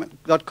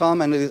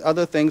Turnitin.com and these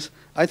other things?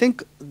 I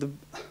think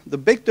the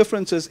big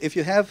difference is if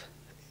you have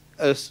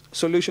a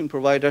solution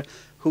provider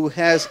who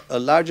has a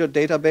larger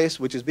database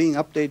which is being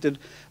updated,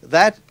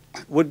 that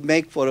would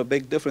make for a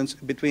big difference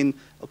between,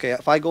 okay,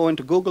 if I go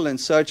into Google and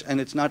search and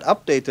it's not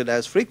updated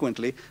as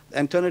frequently,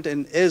 and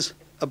Turnitin is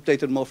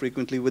updated more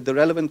frequently with the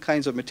relevant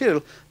kinds of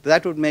material,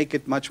 that would make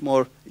it much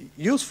more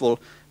useful.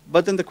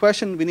 But then the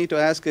question we need to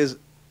ask is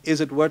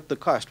it worth the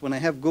cost? When I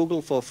have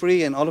Google for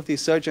free and all of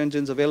these search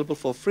engines available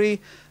for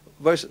free,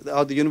 versus,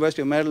 or the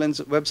University of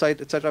Maryland's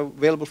website, etc.,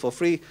 available for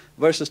free,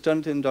 versus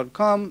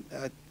Turnitin.com,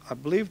 I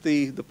believe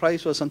the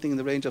price was something in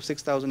the range of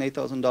 $6,000,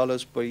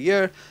 $8,000 per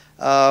year.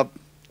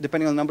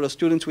 Depending on the number of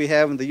students we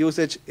have and the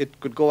usage, it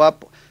could go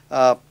up.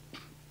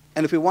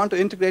 And if we want to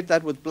integrate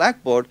that with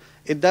Blackboard,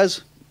 it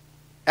does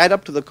add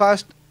up to the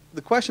cost.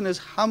 The question is,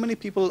 how many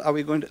people are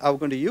we going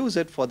to use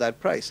it for that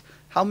price?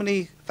 How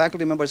many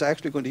faculty members are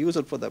actually going to use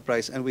it for that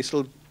price? And we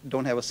still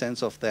don't have a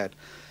sense of that.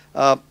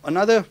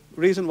 Another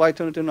reason why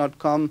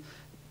Turnitin.com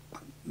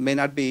may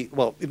not be,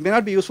 well, it may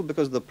not be useful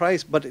because of the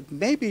price, but it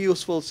may be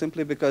useful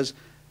simply because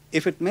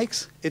if it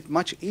makes it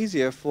much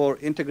easier for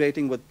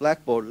integrating with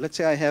Blackboard, let's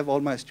say I have all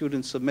my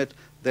students submit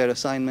their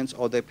assignments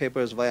or their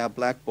papers via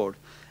Blackboard,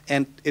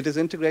 and it is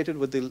integrated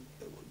with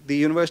the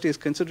university is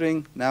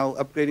considering now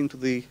upgrading to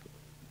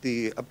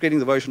upgrading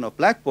the version of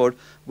Blackboard,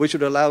 which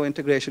would allow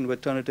integration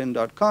with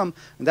Turnitin.com.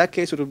 In that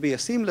case, it would be a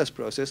seamless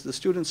process. The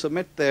students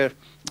submit their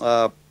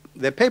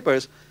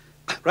papers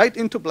right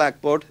into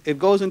Blackboard. It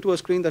goes into a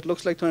screen that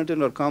looks like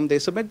Turnitin.com. They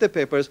submit their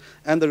papers,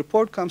 and the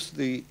report comes to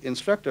the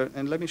instructor.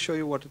 And let me show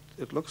you what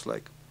it looks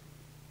like.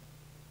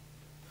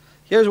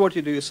 Here's what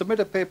you do. You submit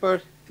a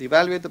paper,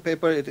 evaluate the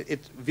paper,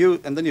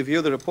 and then you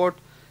view the report.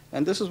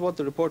 And this is what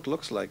the report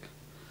looks like.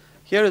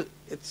 Here,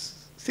 it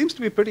seems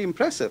to be pretty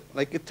impressive.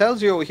 Like it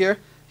tells you over here,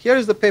 here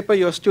is the paper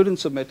your student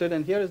submitted,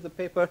 and here is the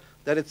paper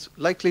that it's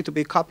likely to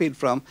be copied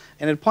from.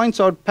 And it points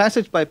out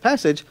passage by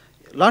passage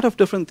a lot of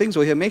different things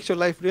over here. Makes your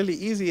life really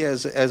easy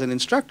as an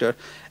instructor.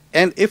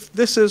 And if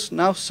this is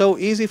now so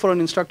easy for an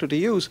instructor to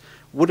use,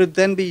 would it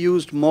then be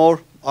used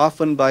more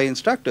often by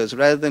instructors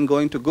rather than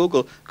going to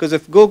Google? Because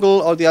if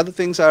Google or the other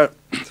things are,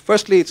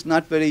 firstly, it's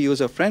not very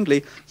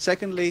user-friendly.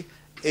 Secondly,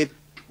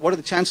 what are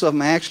the chances of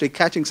me actually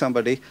catching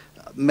somebody?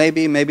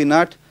 Maybe, maybe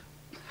not.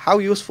 How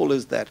useful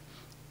is that?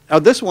 Now,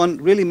 this one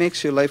really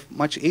makes your life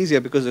much easier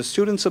because the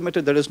student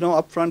submitted, there is no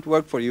upfront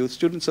work for you.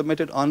 Students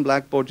submitted on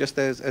Blackboard just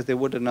as they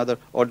would another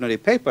ordinary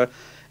paper.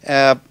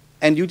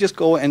 And you just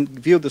go and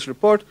view this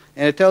report,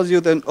 and it tells you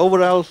the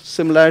overall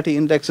similarity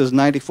index is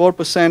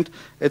 94%.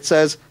 It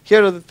says,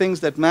 here are the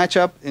things that match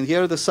up, and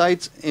here are the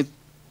sites. It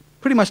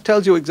pretty much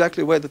tells you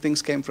exactly where the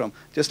things came from.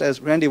 Just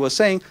as Randy was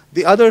saying,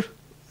 the other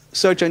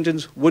search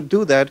engines would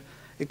do that.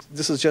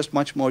 This is just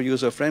much more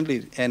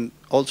user-friendly, and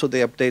also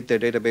they update their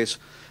database.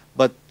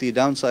 But the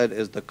downside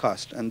is the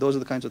cost, and those are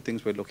the kinds of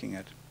things we're looking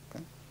at.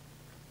 Okay?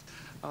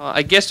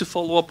 I guess to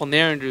follow up on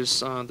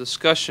Narendra's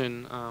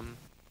discussion,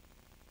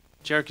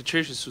 Jared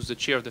Katricius, who's the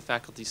chair of the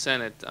Faculty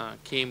Senate,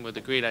 came with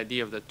a great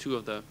idea of two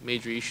of the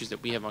major issues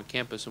that we have on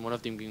campus, and one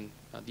of them being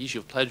the issue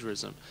of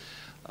plagiarism.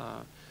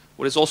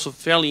 What is also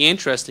fairly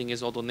interesting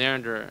is, although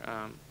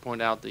Narendra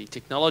pointed out the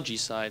technology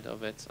side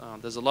of it,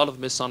 there's a lot of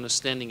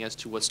misunderstanding as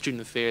to what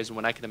student affairs and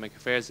what academic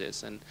affairs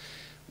is. And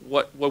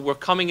what we're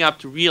coming up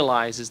to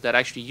realize is that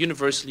actually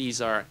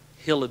universities are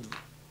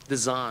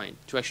designed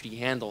to actually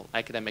handle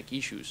academic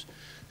issues.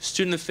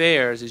 Student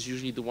affairs is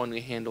usually the one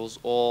who handles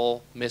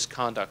all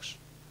misconducts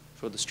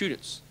for the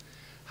students.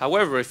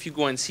 However, if you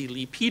go and see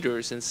Lee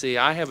Peters and say,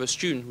 I have a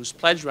student who's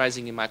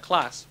plagiarizing in my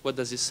class, what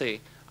does it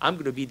say? I'm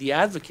going to be the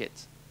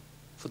advocate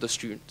for the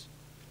student.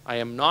 I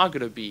am not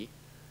going to be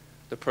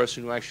the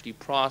person who actually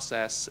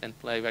processes and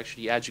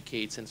actually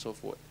educates and so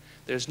forth.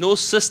 There's no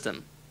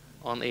system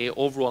on a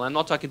overall, I'm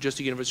not talking just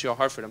the University of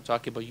Hartford, I'm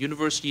talking about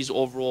universities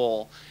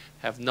overall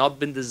have not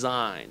been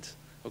designed,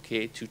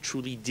 okay, to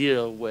truly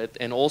deal with,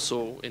 and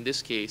also in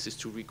this case is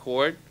to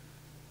record,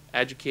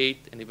 educate,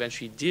 and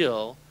eventually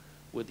deal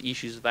with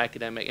issues of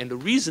academic. And the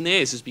reason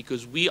is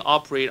because we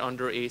operate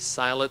under a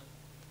silent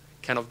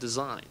kind of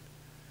design.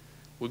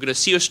 We're going to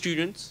see a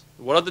student.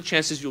 What are the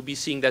chances you'll be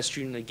seeing that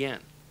student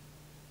again?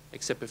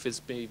 Except if it's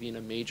maybe in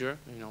a major,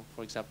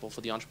 for example,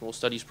 for the entrepreneurial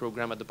studies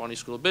program at the Barney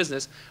School of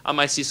Business, I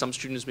might see some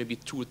students maybe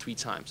 2 or 3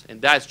 times.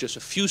 And that's just a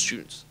few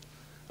students,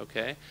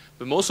 okay?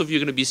 But most of you are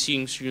going to be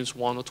seeing students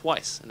 1 or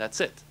twice, and that's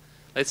it.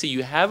 Let's say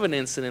you have an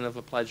incident of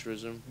a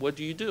plagiarism. What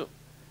do?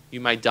 You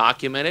might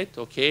document it,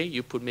 okay?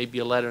 You put maybe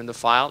a letter in the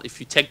file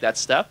if you take that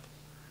step.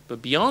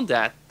 But beyond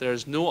that,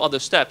 there's no other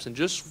steps. And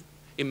just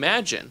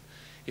imagine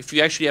if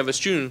you actually have a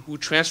student who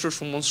transferred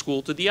from one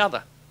school to the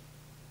other.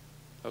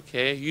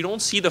 Okay, you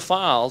don't see the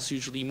files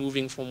usually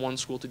moving from one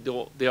school to the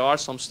other. There are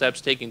some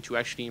steps taken to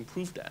actually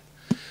improve that.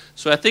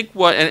 So I think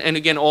and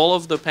again, all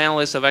of the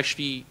panelists have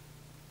actually,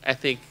 I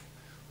think,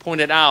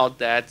 pointed out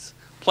that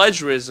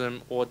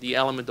plagiarism or the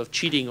element of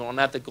cheating or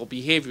unethical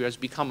behavior has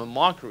become a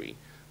mockery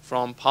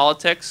from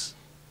politics.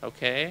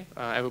 Okay,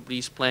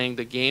 everybody's playing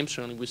the game.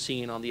 Certainly we're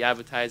seeing it on the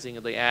advertising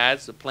of the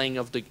ads, the playing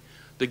of the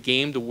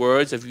game, the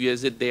words,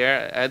 is it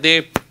there?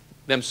 They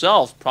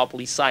themselves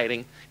properly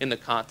citing in the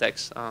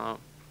context.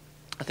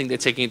 I think they're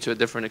taking it to a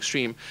different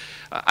extreme.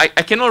 I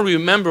cannot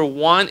remember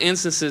one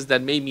instances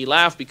that made me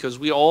laugh because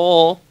we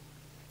all,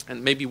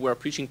 and maybe we're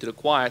preaching to the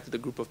choir, to the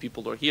group of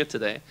people who are here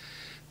today,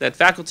 that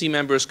faculty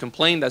members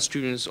complain that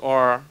students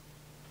are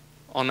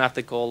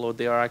unethical or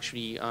they are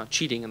actually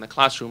cheating in the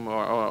classroom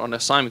or on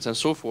assignments and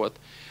so forth.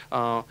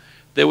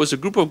 There was a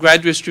group of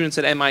graduate students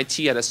at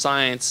MIT at a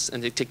science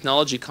and a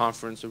technology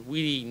conference, a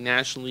really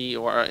nationally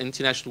or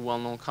internationally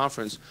well-known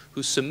conference,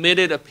 who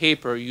submitted a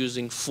paper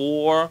using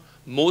 4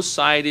 most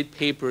cited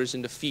papers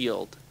in the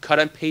field, cut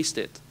and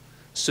pasted,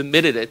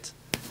 submitted it,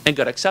 and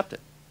got accepted.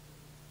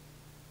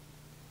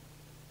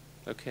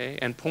 Okay,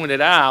 and pointed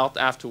out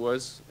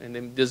afterwards, and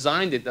then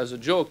designed it as a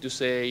joke to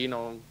say,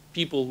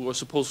 people who were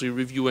supposedly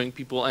reviewing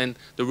people, and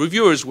the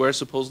reviewers were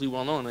supposedly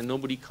well-known, and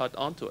nobody caught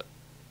onto it.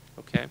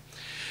 Okay.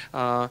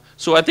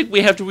 So I think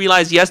we have to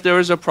realize, yes, there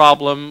is a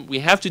problem. We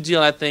have to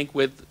deal, I think,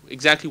 with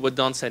exactly what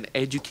Don said,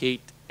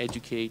 educate,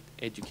 educate,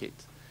 educate.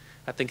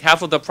 I think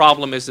half of the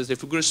problem is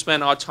if we're going to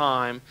spend our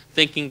time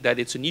thinking that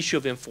it's an issue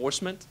of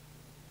enforcement,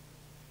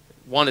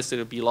 one is that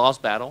it'll be a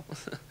lost battle,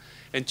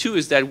 and 2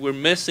 is that we're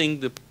missing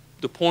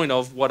the point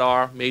of what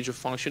our major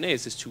function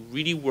is to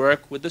really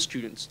work with the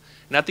students.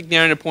 And I think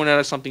Narendra pointed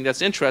out something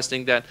that's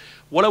interesting, that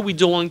what are we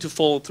doing to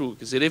follow through?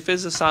 Because if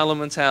it's a silo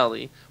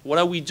mentality, what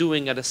are we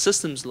doing at a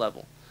systems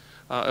level?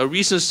 A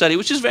recent study,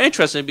 which is very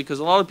interesting because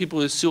a lot of people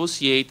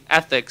associate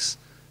ethics,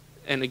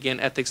 and again,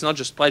 ethics, not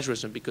just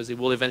plagiarism, because it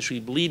will eventually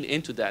bleed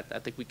into that. I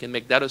think we can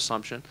make that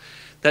assumption,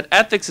 that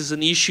ethics is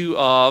an issue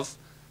of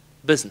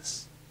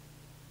business.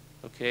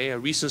 Okay, a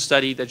recent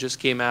study that just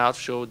came out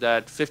showed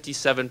that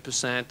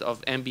 57%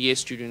 of MBA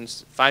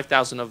students,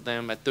 5,000 of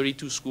them at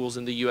 32 schools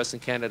in the US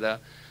and Canada,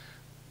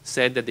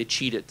 said that they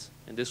cheated.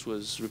 And this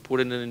was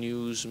reported in the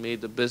news,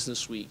 made the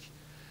Business Week.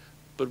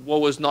 But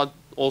what was not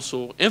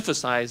also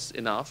emphasized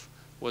enough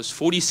was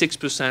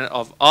 46%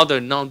 of other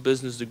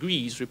non-business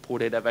degrees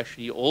reported of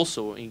actually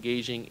also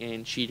engaging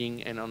in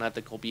cheating and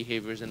unethical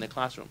behaviors in the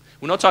classroom.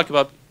 We're not talking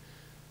about,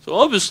 so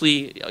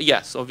obviously,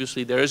 yes,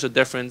 obviously there is a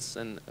difference,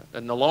 and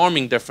an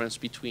alarming difference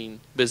between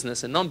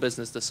business and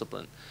non-business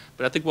discipline.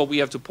 But I think what we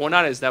have to point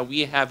out is that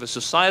we have a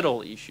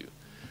societal issue.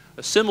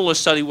 A similar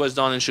study was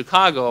done in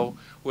Chicago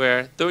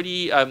where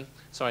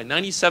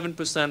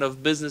 97%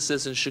 of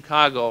businesses in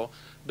Chicago,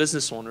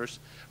 business owners,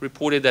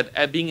 reported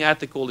that being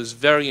ethical is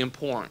very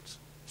important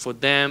for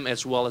them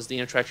as well as the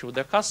interaction with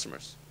their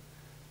customers.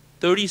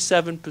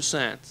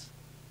 37%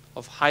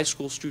 of high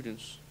school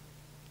students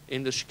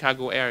in the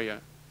Chicago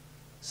area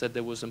said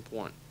that was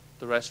important.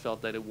 The rest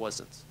felt that it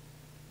wasn't. So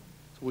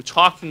we're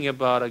talking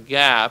about a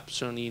gap,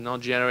 certainly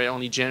not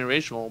only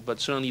generational, but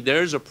certainly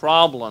there's a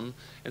problem,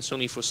 and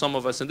certainly for some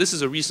of us, and this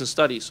is a recent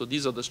study, so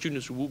these are the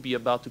students who will be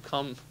about to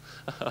come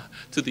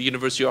to the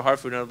University of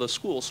Hartford and other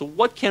schools. So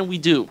what can we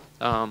do?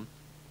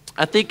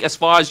 I think as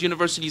far as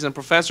universities and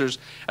professors,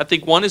 I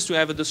think one is to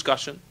have a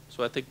discussion.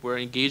 So I think we're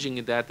engaging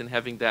in that and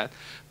having that.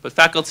 But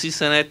Faculty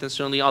Senate and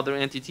certainly other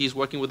entities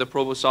working with the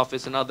Provost's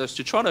office and others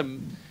to try to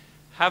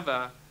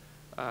have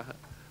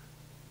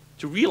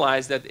to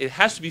realize that it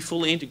has to be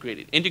fully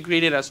integrated.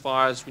 Integrated as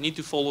far as we need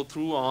to follow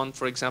through on,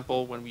 for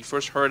example, when we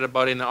first heard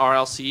about it in the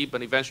RLC,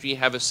 but eventually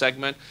have a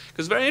segment.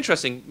 Because very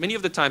interesting, many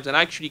of the times, and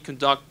I actually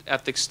conduct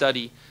ethics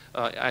study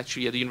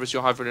actually at the University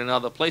of Hartford and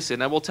other places,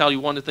 and I will tell you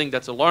one thing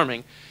that's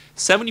alarming.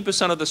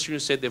 70% of the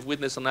students said they've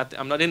witnessed on that.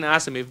 didn't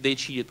ask them if they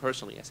cheated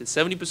personally. I said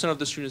 70% of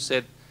the students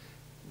said,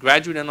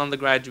 graduate and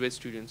undergraduate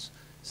students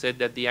said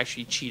that they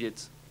actually cheated,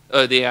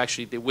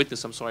 they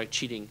witnessed,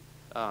 cheating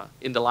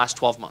in the last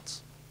 12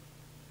 months.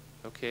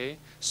 Okay?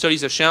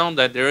 Studies have shown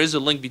that there is a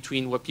link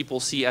between what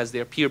people see as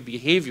their peer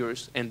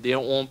behaviors and their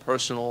own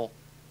personal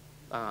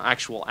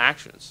actual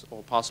actions,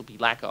 or possibly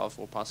lack of,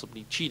 or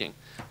possibly cheating.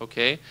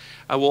 Okay?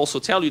 I will also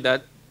tell you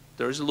that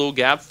there is a little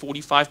gap.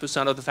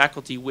 45% of the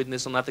faculty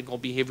witness unethical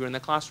behavior in the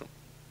classroom.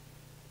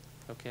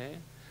 Okay?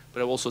 But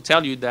I will also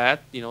tell you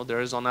that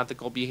there is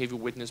unethical behavior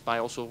witnessed by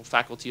also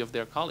faculty of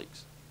their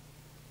colleagues,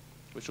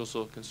 which is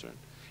also a concern.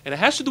 And it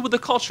has to do with the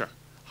culture.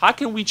 How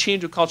can we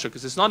change the culture?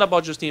 Because it's not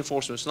about just the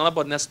enforcement. It's not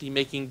about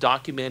necessarily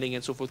documenting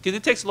and so forth. Because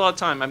it takes a lot of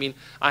time. I mean,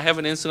 I have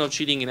an incident of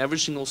cheating in every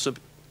single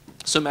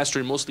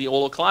semester in mostly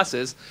all the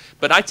classes.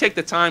 But I take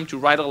the time to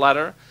write a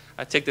letter.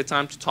 I take the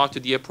time to talk to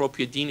the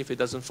appropriate dean if it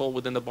doesn't fall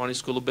within the Barney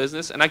School of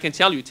Business. And I can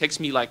tell you, it takes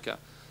me like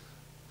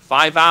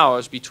 5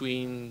 hours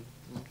between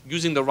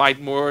using the right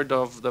word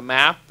of the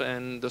map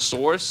and the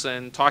source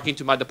and talking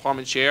to my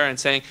department chair and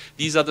saying,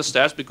 these are the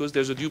steps, because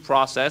there's a due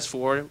process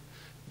for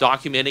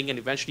documenting and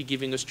eventually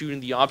giving a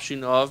student the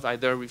option of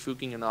either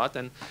refuting or not.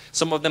 And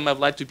some of them have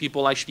led to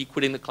people actually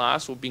quitting the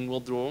class or being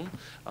withdrawn.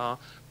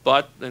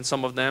 And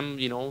some of them,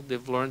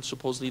 they've learned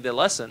supposedly their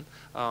lesson.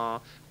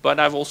 But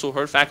I've also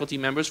heard faculty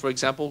members, for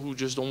example, who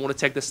just don't want to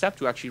take the step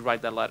to actually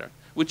write that letter,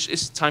 which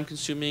is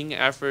time-consuming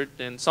effort.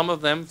 And some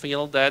of them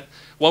feel that,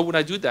 why would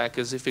I do that?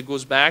 Because if it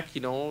goes back,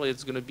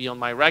 it's going to be on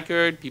my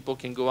record. People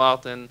can go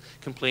out and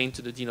complain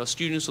to the dean of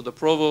students or the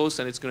provost,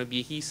 and it's going to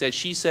be he said,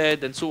 she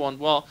said, and so on.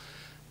 Well,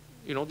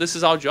 this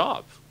is our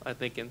job, I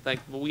think, and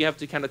we have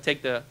to kind of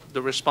take the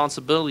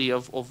responsibility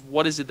of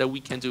what is it that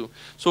we can do.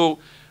 So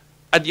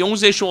at the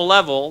organizational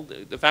level,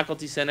 the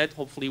Faculty Senate,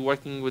 hopefully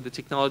working with the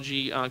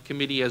Technology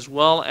Committee as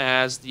well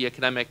as the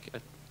Academic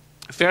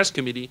Affairs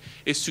Committee,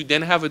 is to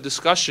then have a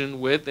discussion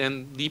with,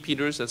 and Lee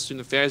Peters at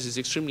Student Affairs is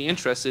extremely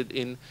interested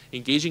in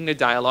engaging the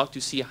dialogue to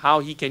see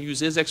how he can use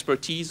his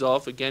expertise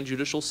of, again,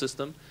 judicial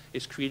system,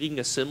 is creating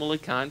a similar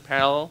kind,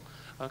 parallel,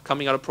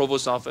 coming out of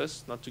Provost's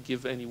office, not to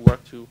give any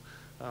work to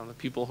the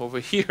people over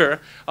here,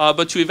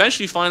 but to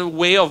eventually find a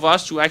way of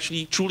us to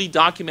actually truly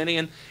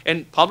documenting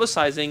and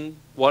publicizing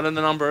what are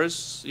the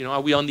numbers,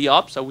 are we on the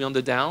ups, are we on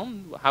the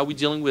down, how are we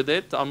dealing with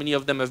it, how many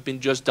of them have been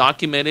just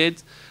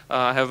documented,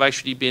 have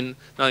actually been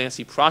not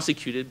necessarily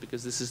prosecuted,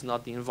 because this is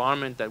not the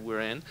environment that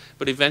we're in,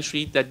 but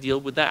eventually that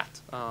deal with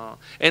that.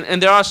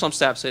 And there are some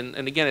steps,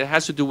 and again, it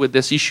has to do with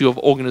this issue of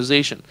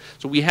organization.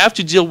 So we have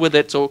to deal with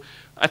it. So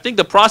I think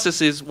the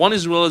process is, one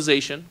is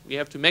realization. We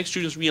have to make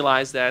students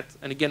realize that,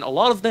 and again, a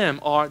lot of them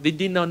they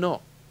did not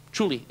know.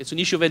 Truly, it's an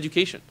issue of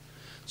education.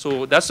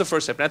 So that's the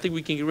first step, and I think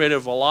we can get rid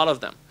of a lot of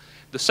them.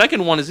 The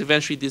second one is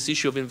eventually this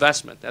issue of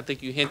investment. I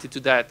think you hinted to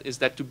that, is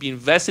that to be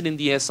invested in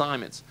the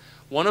assignments.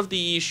 One of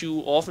the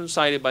issues often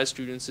cited by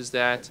students is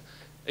that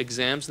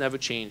exams never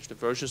change. The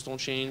versions don't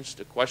change,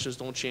 the questions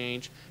don't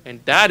change,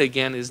 and that,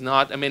 again, is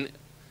not,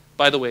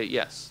 by the way,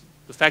 yes,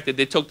 the fact that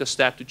they took the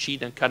step to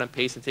cheat and cut and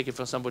paste and take it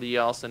from somebody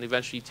else and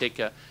eventually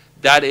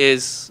that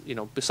is,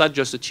 besides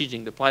just the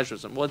cheating, the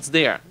plagiarism, what's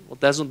there? What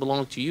doesn't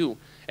belong to you?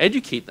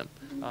 Educate them.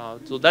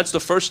 So that's the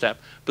first step.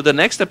 But the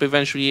next step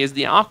eventually is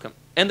the outcome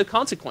and the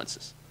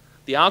consequences.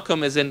 The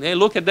outcome is hey,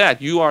 look at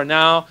that. You are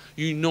now,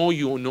 you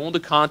know the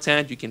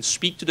content, you can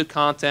speak to the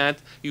content,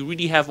 you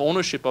really have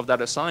ownership of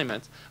that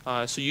assignment.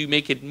 So you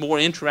make it more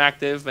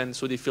interactive, and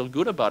so they feel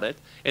good about it.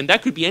 And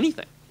that could be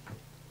anything.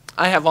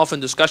 I have often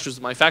discussions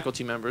with my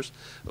faculty members,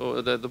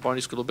 or the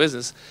Barney School of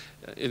Business,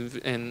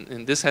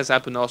 and this has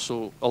happened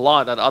also a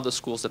lot at other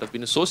schools that I've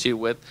been associated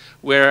with,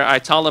 where I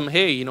tell them,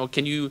 hey, you know,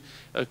 can you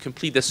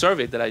complete the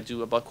survey that I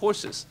do about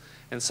courses?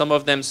 And some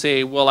of them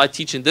say, well, I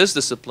teach in this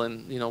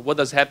discipline, you know, what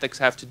does ethics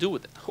have to do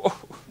with it?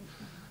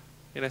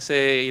 And I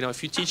say, you know,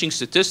 if you're teaching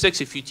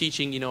statistics, if you're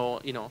teaching, and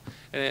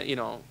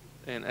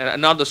at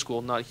another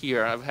school, not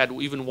here, I've had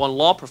even one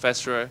law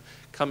professor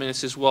come in and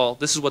says, well,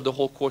 this is what the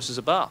whole course is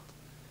about.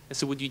 I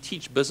said, would you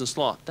teach business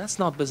law? That's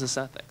not business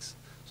ethics.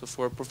 So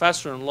for a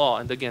professor in law,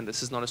 and again,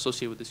 this is not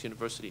associated with this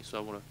university, so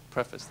I want to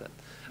preface that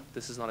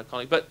this is not a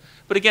colleague. But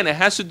again, it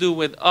has to do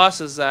with us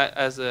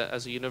as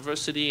a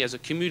university, as a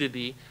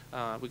community,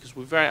 because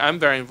I'm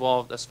very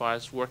involved as far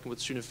as working with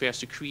student affairs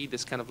to create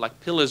this kind of like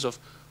pillars of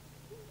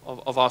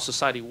our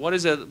society. What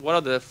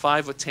are the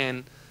 5 or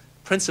 10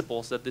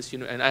 principles that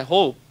and I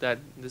hope that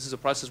this is a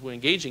process we're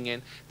engaging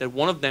in, that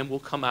one of them will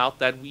come out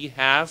that we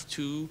have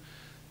to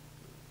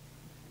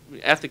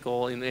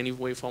ethical in any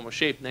way, form, or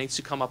shape needs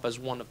to come up as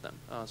one of them.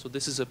 So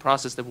this is a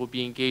process that we'll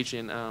be engaged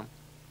in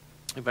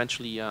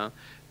eventually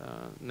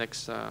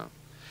next.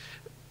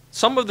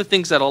 Some of the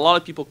things that a lot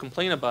of people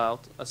complain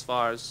about as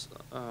far as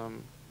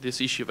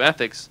this issue of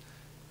ethics,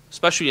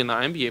 especially in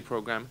our MBA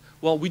program,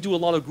 well, we do a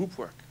lot of group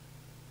work.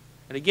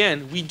 And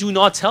again, we do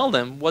not tell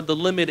them what the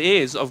limit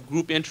is of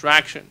group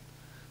interaction.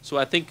 So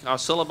I think our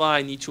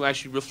syllabi need to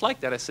actually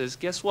reflect that. It says,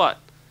 guess what?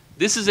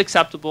 This is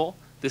acceptable.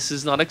 This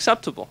is not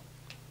acceptable.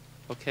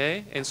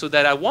 Okay, and so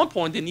that at one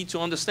point they need to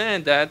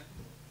understand that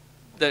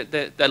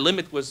that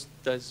limit was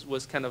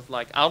kind of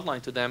like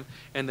outlined to them,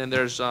 and then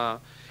there's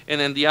and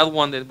then the other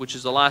one which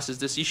is the last is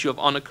this issue of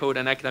honor code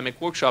and academic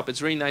workshop. It's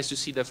very nice to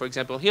see that, for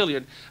example,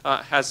 Hilliard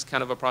has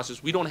kind of a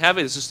process. We don't have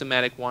a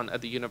systematic one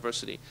at the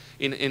university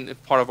in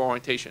part of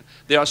orientation.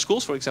 There are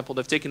schools, for example,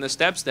 that have taken the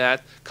steps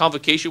that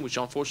convocation, which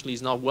unfortunately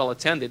is not well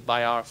attended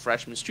by our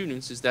freshman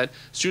students, is that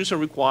students are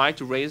required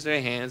to raise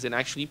their hands and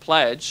actually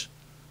pledge.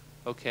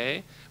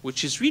 Okay,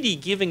 which is really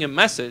giving a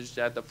message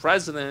that the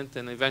president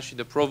and eventually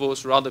the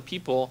provost or other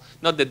people,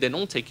 not that they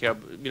don't take care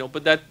of,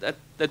 but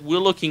that we're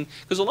looking,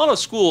 because a lot of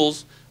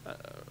schools, a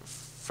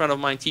friend of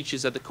mine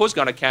teaches at the Coast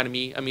Guard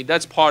Academy, I mean,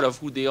 that's part of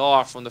who they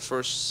are from the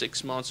first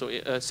 6 months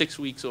or 6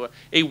 weeks or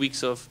 8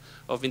 weeks of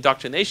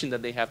indoctrination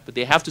that they have, but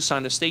they have to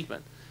sign a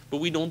statement. But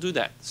we don't do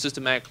that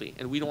systematically,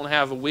 and we don't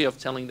have a way of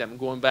telling them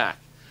going back.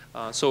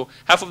 So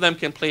half of them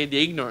can play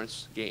the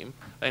ignorance game,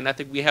 and I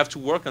think we have to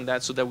work on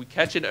that so that we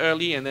catch it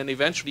early, and then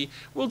eventually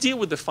we'll deal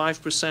with the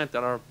 5%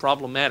 that are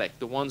problematic,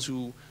 the ones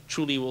who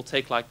truly will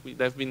take, like,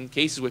 there have been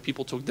cases where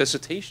people took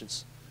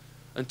dissertations,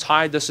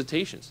 entire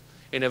dissertations,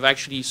 and have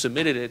actually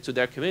submitted it to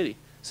their committee,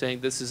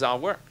 saying this is our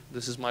work,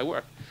 this is my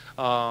work,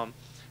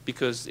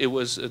 because it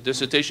was a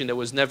dissertation that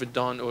was never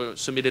done or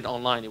submitted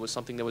online. It was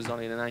something that was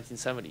done in the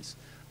 1970s.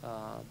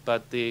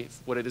 But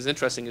what it is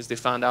interesting is they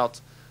found out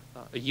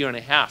a year and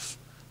a half,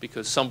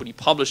 because somebody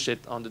published it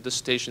on the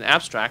dissertation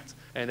abstract,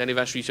 and then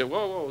eventually said,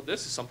 whoa, whoa,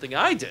 this is something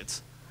I did.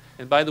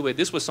 And by the way,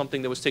 this was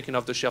something that was taken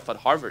off the shelf at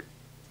Harvard.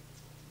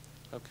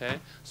 Okay?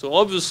 So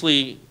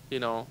obviously,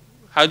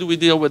 how do we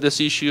deal with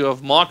this issue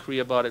of mockery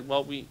about it?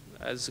 Well, we,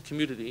 as a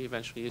community,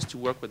 eventually, is to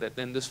work with it.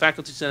 And this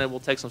faculty center will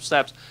take some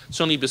steps,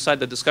 certainly beside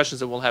the discussions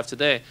that we'll have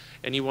today.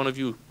 Any one of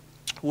you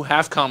who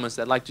have comments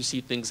that like to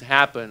see things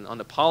happen on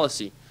the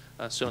policy,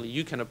 certainly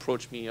you can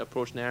approach me,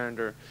 approach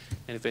Narendra,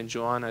 and then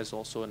Joanna is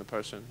also a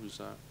person who's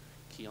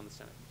key on the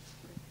Senate.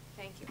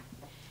 Thank you.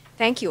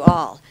 Thank you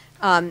all.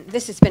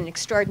 This has been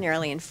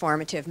extraordinarily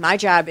informative. My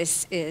job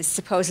is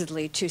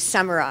supposedly to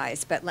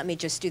summarize, but let me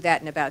just do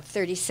that in about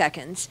 30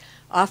 seconds,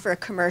 offer a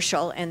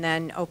commercial, and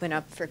then open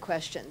up for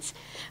questions.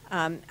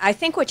 I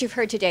think what you've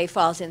heard today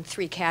falls in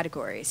 3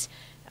 categories.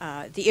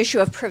 The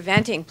issue of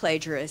preventing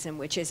plagiarism,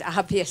 which is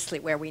obviously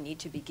where we need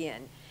to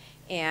begin.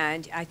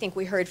 And I think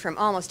we heard from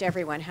almost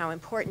everyone how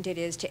important it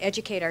is to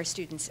educate our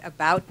students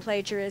about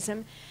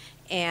plagiarism.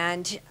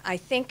 And I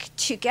think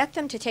to get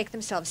them to take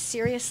themselves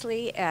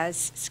seriously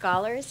as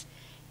scholars,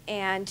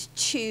 and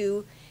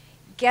to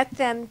get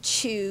them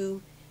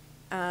to,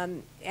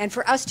 and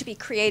for us to be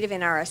creative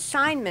in our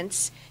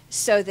assignments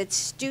so that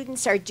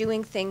students are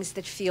doing things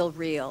that feel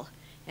real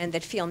and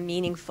that feel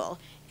meaningful,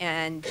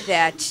 and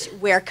that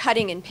where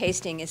cutting and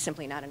pasting is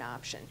simply not an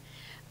option.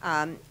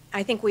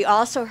 I think we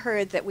also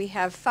heard that we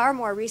have far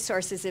more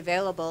resources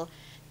available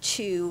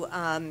to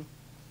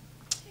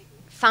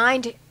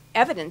find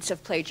evidence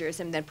of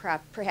plagiarism than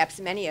perhaps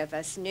many of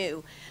us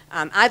knew.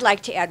 I'd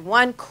like to add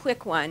one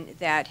quick one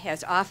that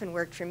has often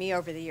worked for me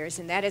over the years,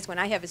 and that is when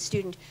I have a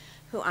student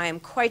who I am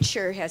quite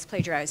sure has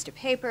plagiarized a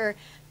paper,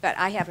 but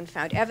I haven't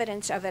found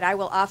evidence of it, I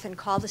will often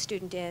call the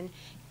student in,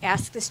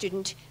 ask the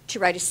student to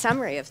write a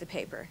summary of the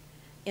paper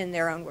in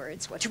their own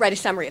words. Well, to write a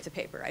summary of the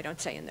paper, I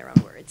don't say in their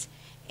own words.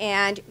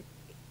 And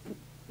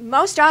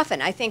most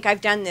often, I think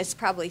I've done this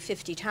probably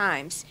 50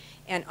 times,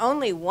 and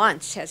only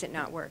once has it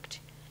not worked.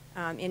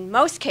 In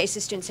most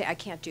cases, students say, I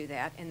can't do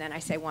that, and then I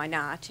say, why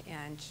not?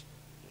 And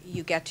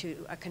you get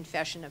to a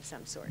confession of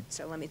some sort.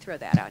 So let me throw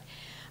that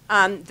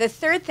out. The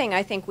third thing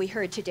I think we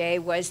heard today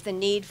was the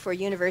need for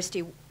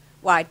university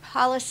wide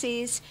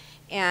policies,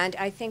 and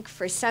I think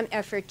for some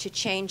effort to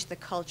change the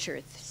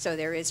culture so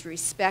there is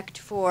respect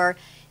for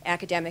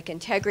academic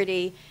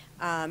integrity,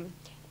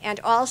 and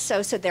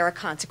also so there are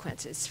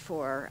consequences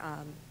for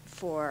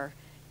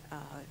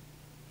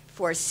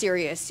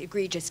serious,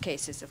 egregious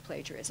cases of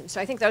plagiarism. So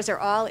I think those are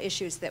all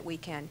issues that we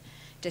can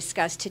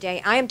discuss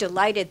today. I am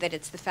delighted that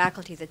it's the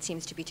faculty that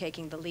seems to be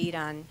taking the lead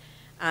on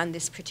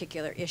this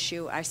particular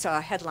issue. I saw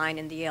a headline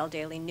in the Yale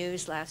Daily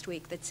News last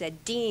week that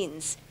said,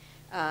 "Deans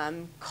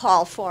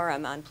call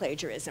forum on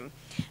plagiarism."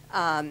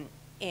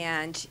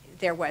 And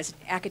there was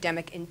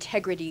Academic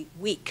Integrity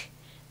Week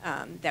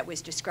that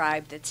was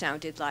described that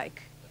sounded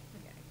like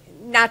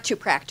not too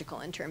practical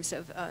in terms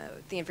of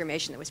the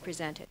information that was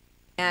presented.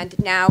 And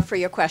now for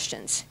your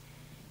questions.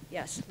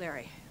 Yes,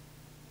 Larry.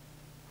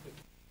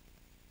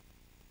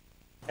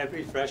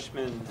 Every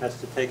freshman has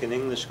to take an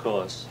English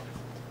course.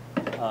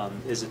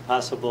 Is it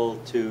possible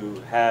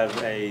to have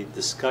a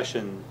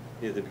discussion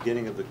near the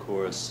beginning of the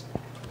course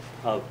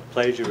of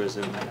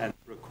plagiarism and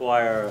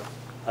require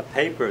a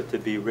paper to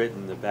be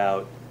written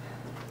about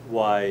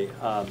why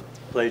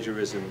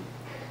plagiarism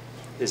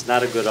is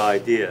not a good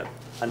idea?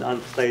 An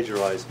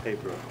unplagiarized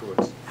paper, of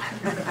course.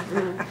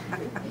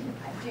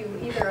 Do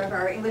either of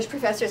our English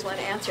professors want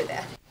to answer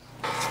that?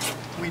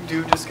 We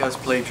do discuss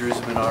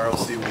plagiarism in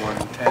RLC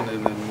 110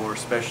 and then more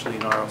especially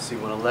in RLC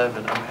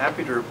 111. I'm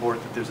happy to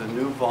report that there's a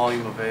new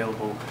volume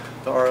available.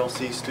 The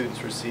RLC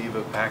students receive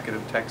a packet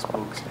of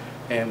textbooks,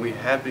 and we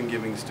had been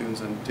giving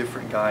students a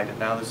different guide, and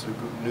now there's a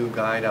new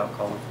guide out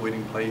called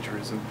Avoiding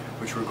Plagiarism,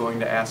 which we're going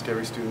to ask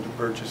every student to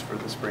purchase for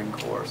the spring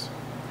course.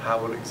 How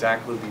it will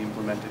exactly be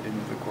implemented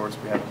into the course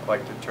we haven't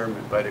quite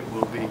determined, but it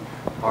will be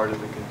part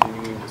of the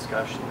continuing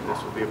discussion. This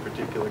will be a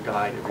particular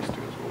guide every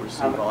student will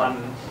receive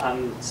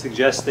I'm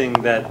suggesting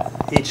that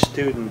each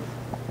student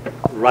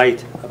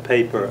write a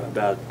paper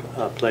about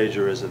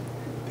plagiarism,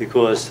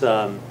 because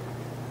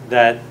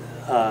that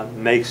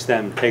makes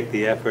them take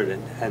the effort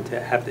and to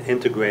have to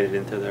integrate it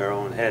into their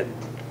own head.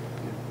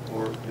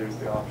 Or there's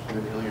the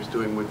option that Ilya's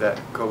doing with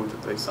that code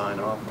that they sign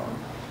off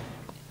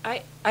on.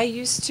 I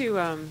used to,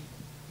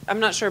 I'm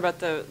not sure about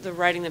the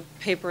writing the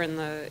paper in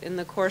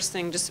the course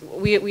thing. Just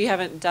we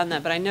haven't done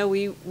that, but I know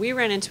we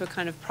ran into a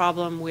kind of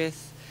problem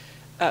with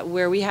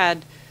where we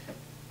had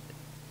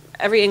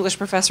every English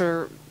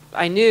professor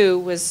I knew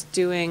was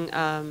doing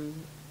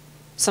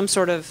some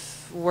sort of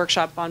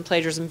workshop on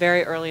plagiarism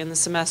very early in the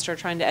semester,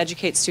 trying to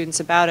educate students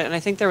about it. And I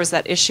think there was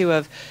that issue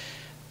of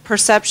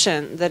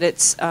perception that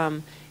it's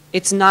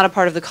not a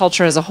part of the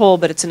culture as a whole,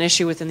 but it's an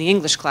issue within the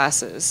English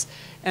classes.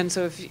 And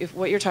so if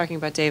what you're talking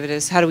about, David,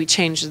 is how do we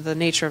change the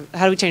nature of,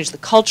 how do we change the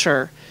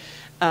culture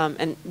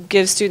and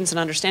give students an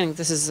understanding that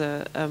this is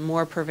a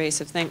more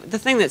pervasive thing. The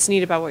thing that's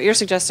neat about what you're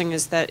suggesting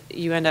is that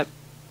you end up,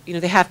 you know,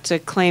 they have to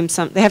claim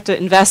they have to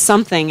invest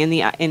something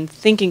in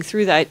thinking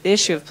through the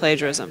issue of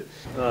plagiarism.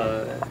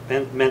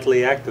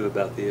 Mentally active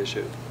about the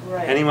issue.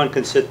 Right. Anyone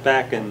can sit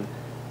back and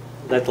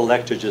let the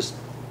lecture just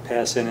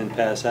pass in and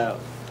pass out.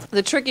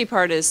 The tricky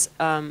part is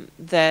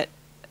that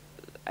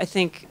I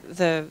think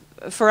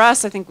for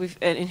us, I think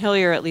in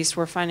Hillier at least,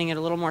 we're finding it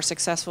a little more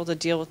successful to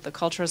deal with the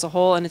culture as a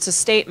whole, and it's a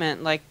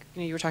statement, like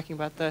you were talking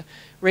about the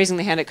raising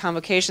the hand at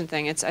convocation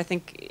thing. It's, I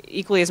think,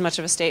 equally as much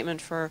of a statement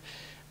for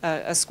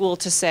a school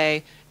to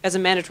say, as a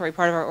mandatory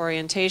part of our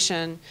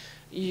orientation,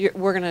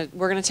 we're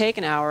gonna take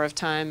an hour of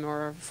time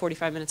or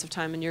 45 minutes of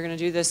time, and you're gonna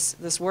do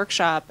this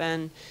workshop.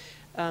 And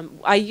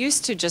I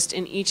used to just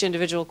in each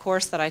individual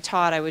course that I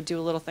taught, I would do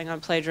a little thing on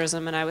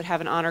plagiarism, and I would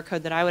have an honor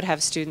code that I would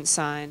have students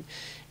sign.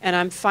 And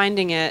I'm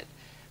finding it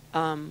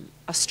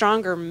a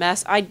stronger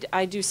mess.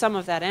 I do some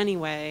of that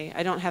anyway.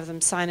 I don't have them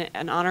sign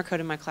an honor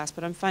code in my class,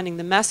 but I'm finding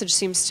the message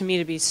seems to me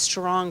to be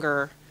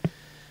stronger,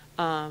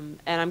 and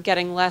I'm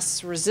getting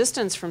less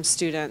resistance from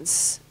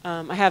students.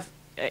 I have,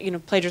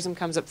 plagiarism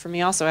comes up for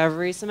me also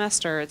every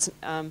semester. It's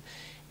and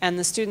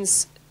the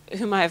students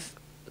whom I've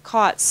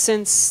caught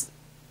since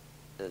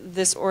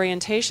this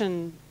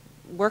orientation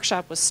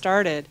workshop was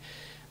started,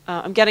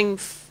 I'm getting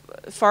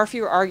far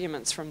fewer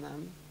arguments from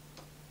them.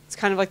 It's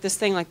kind of like this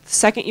thing, like the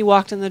second you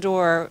walked in the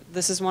door,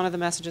 this is one of the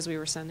messages we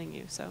were sending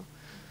you. So,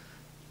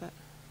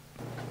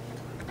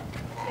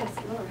 Yes,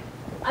 Laura.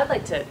 I'd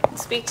like to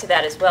speak to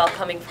that as well,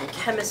 coming from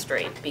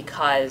chemistry,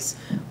 because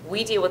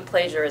we deal with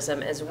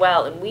plagiarism as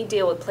well, and we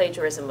deal with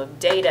plagiarism of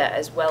data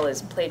as well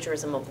as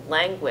plagiarism of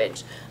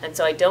language. And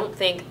so I don't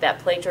think that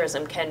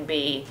plagiarism can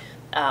be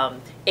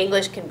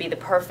English can be the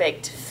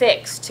perfect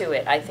fix to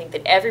it. I think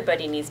that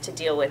everybody needs to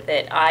deal with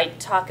it. I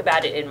talk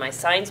about it in my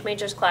science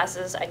majors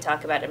classes. I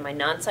talk about it in my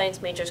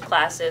non-science majors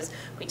classes.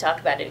 We talk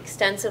about it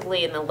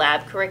extensively in the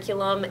lab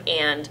curriculum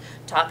and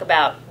talk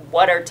about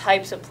what are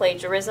types of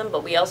plagiarism,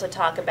 but we also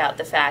talk about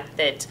the fact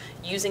that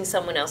using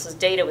someone else's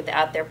data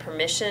without their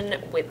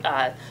permission,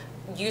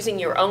 using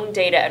your own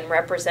data and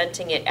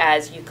representing it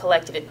as you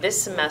collected it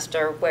this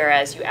semester,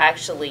 whereas you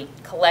actually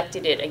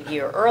collected it a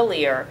year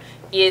earlier,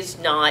 is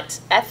not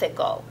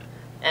ethical.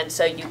 And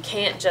so you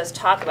can't just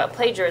talk about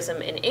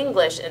plagiarism in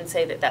English and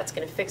say that that's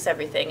going to fix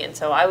everything. And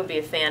so I would be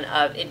a fan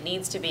of it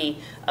needs to be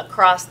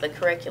across the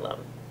curriculum.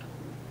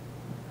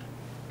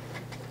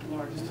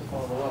 Laura, just to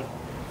follow up.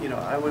 You know,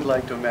 I would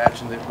like to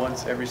imagine that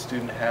once every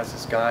student has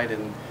this guide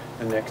in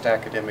the next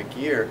academic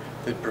year,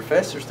 that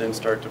professors then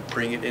start to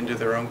bring it into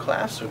their own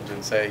classrooms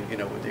and say, you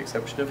know, with the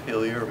exception of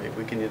Hillier, maybe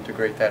we can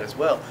integrate that as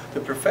well. The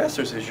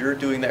professors, as you're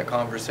doing that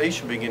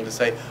conversation, begin to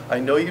say, I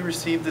know you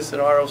received this in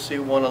RLC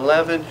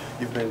 111,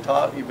 you've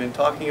been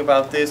talking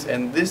about this,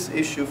 and this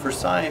issue for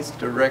science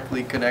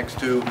directly connects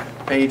to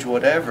page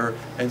whatever,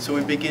 and so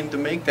we begin to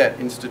make that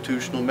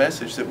institutional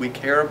message that we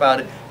care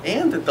about it,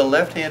 and that the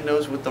left hand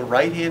knows what the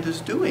right hand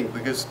is doing,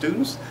 because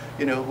students,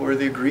 you know, who are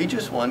the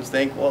egregious ones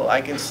think, well,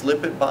 I can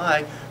slip it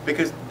by,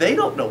 because they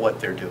don't know what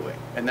they're doing.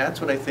 And that's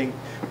what I think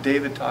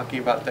David talking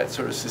about, that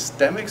sort of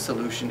systemic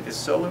solution, is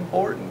so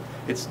important.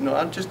 It's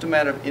not just a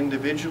matter of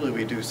individually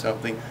we do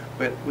something,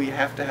 but we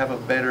have to have a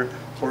better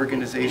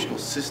organizational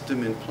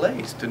system in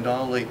place to not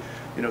only,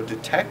 you know,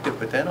 detect it,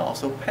 but then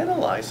also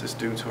penalize the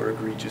students who are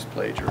egregious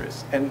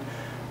plagiarists. And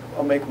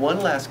I'll make one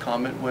last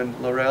comment.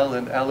 When Laurel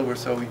and Ella were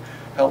so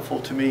helpful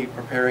to me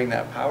preparing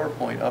that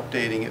PowerPoint,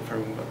 updating it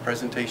from a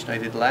presentation I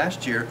did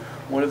last year,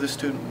 one of the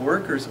student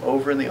workers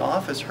over in the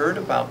office heard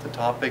about the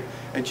topic,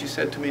 and she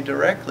said to me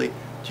directly,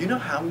 do you know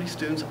how many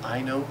students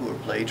I know who are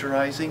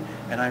plagiarizing,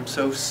 and I'm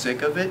so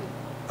sick of it?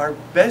 Our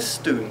best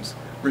students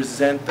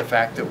resent the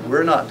fact that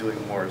we're not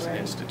doing more as an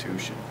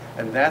institution,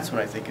 and that's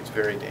when I think it's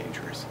very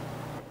dangerous.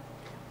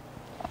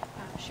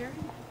 Sure.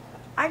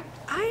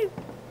 I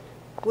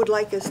would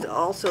like us to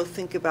also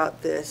think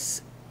about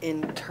this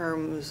in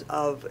terms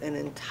of an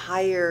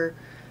entire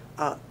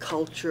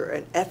culture,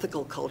 an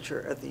ethical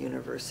culture at the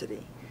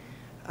university.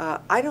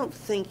 I don't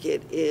think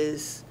it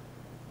is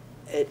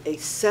a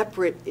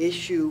separate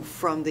issue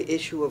from the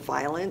issue of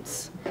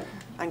violence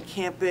on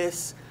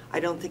campus. I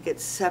don't think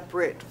it's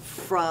separate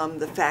from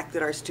the fact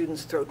that our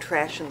students throw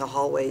trash in the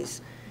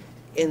hallways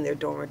in their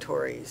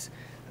dormitories.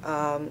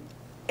 And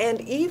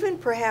even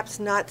perhaps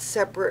not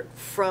separate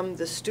from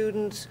the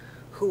students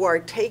who are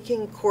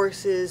taking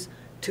courses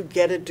to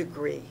get a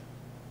degree.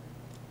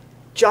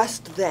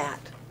 Just that.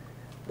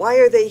 Why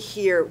are they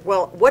here?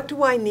 Well, what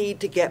do I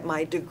need to get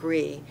my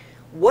degree?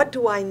 What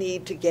do I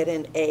need to get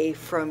an A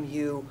from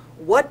you?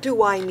 What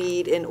do I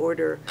need in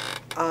order?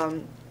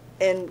 And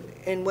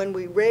when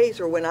we raise,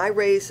 or when I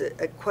raise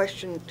a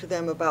question to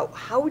them about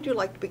how would you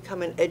like to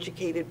become an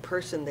educated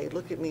person, they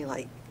look at me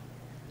like,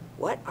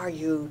 what are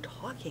you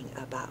talking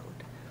about?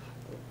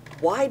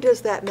 Why does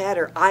that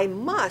matter? I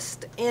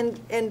must. And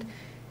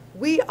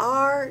we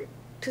are,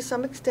 to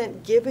some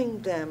extent, giving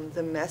them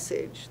the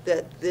message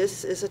that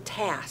this is a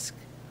task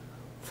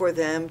for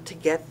them to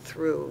get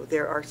through.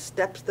 There are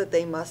steps that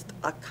they must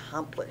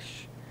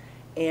accomplish.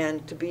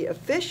 And to be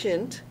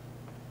efficient,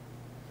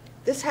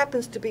 this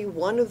happens to be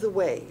one of the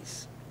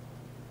ways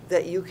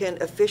that you can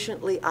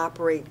efficiently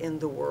operate in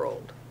the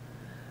world.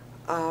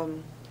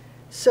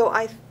 So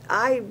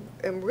I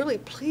am really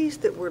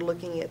pleased that we're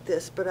looking at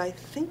this, but I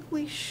think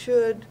we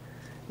should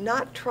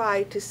not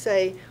try to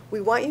say, we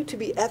want you to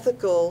be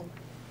ethical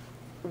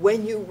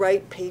when you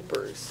write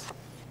papers,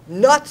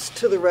 nuts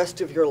to the rest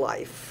of your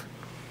life.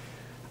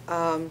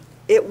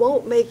 It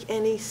won't make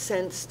any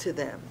sense to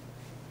them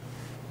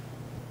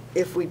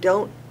if we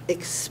don't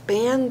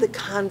expand the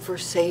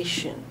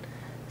conversation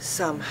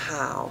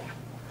somehow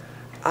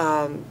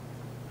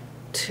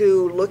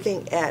to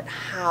looking at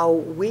how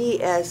we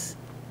as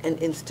an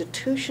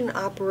institution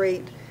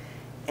operate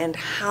and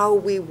how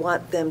we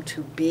want them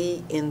to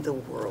be in the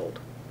world.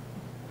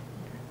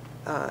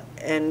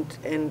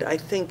 And I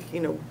think, you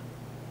know,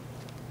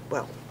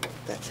 well,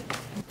 that's it.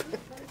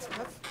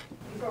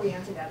 Before we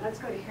answer that, let's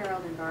go to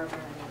Harold and Barbara.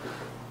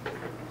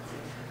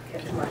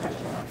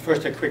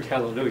 First, a quick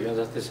hallelujah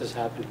that this has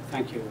happened.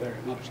 Thank you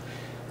very much.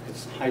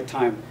 It's high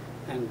time.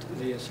 And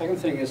the second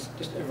thing is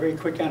just a very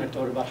quick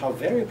anecdote about how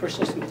very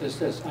persistent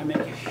this is. I make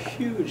a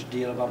huge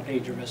deal about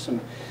plagiarism.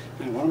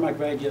 And one of my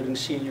graduating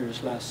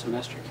seniors last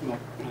semester came up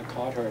and I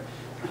caught her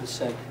and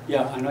said,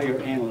 yeah, I know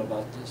you're anal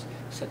about this.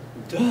 I said,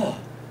 duh.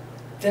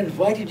 Then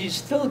why did you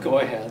still go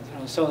ahead? You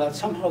know, so that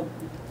somehow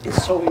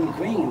it's so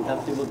ingrained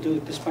that they will do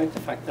it despite the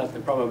fact that the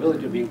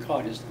probability of being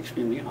caught is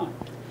extremely high.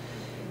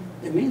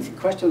 The main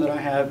question that I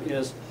have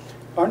is,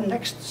 are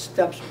next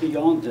steps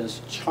beyond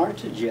this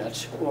charted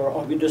yet, or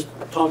are we just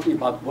talking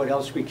about what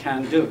else we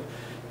can do?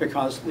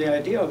 Because the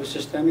idea of a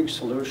systemic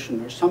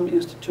solution, or some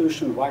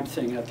institution-wide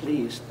thing at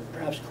least,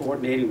 perhaps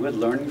coordinating with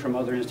learning from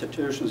other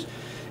institutions,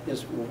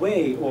 is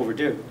way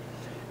overdue.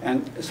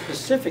 And a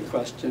specific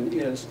question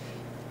is,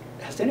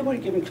 has anybody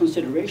given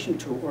consideration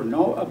to or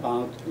know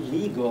about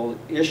legal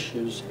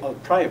issues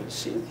of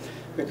privacy?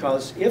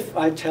 Because if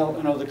I tell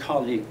another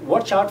colleague,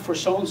 watch out for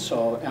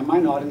so-and-so, am I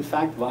not in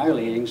fact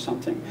violating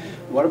something?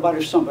 What about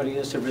if somebody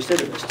is a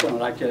recidivist, you know,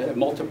 like a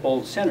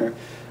multiple sinner?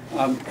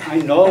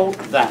 I know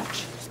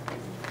that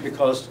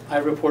because I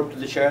report to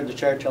the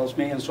chair tells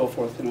me, and so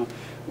forth. You know,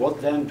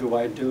 what then do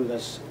I do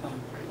that's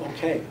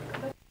okay?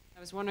 I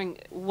was wondering,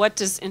 what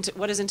does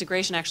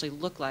integration actually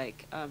look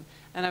like?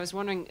 And I was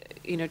wondering,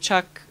 you know,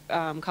 Chuck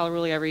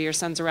Colarulli every year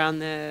sends around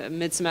the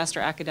mid-semester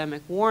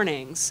academic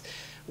warnings,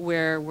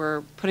 where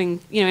we're putting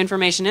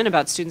information in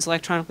about students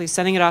electronically,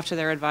 sending it off to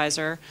their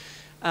advisor,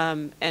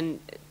 but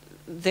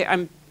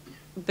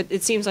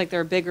it seems like there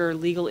are bigger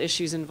legal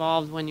issues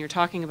involved when you're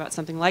talking about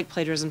something like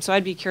plagiarism. So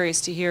I'd be curious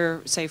to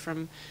hear, say,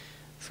 from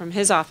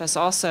his office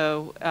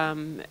also,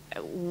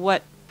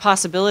 what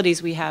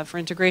possibilities we have for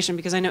integration,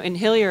 because I know in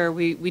Hillier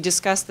we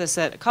discussed this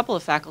at a couple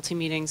of faculty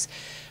meetings.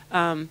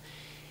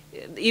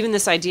 Even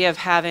this idea of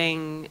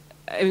having,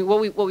 I mean,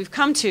 what we've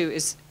come to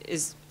is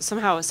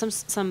somehow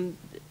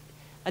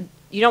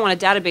you don't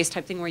want a database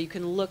type thing where you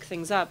can look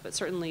things up, but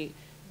certainly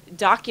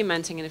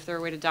documenting it, if there were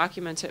a way to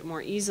document it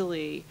more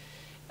easily,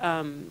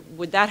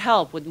 would that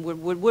help? Would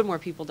more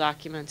people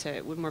document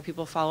it? Would more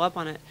people follow up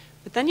on it?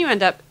 But then you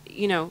end up,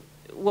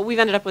 what we've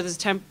ended up with is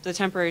the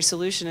temporary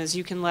solution is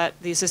you can let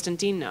the assistant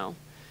dean know,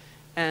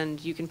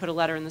 and you can put a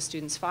letter in the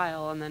student's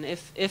file, and then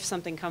if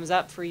something comes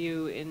up for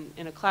you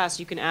in a class,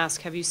 you can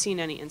ask, have you seen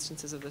any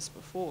instances of this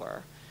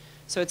before?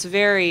 So it's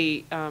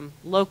very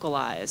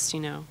localized,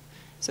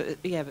 So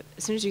yeah, but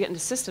as soon as you get into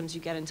systems, you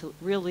get into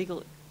real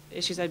legal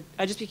issues. I'd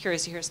just be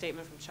curious to hear a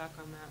statement from Chuck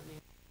on that.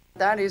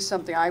 That is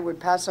something I would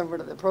pass over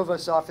to the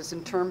provost's office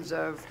in terms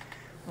of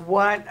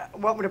what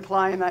would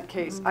apply in that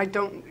case. I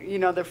don't,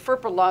 the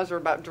FERPA laws are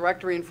about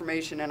directory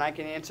information, and I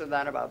can answer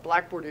that about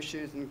Blackboard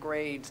issues and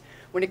grades.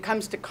 When it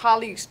comes to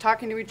colleagues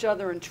talking to each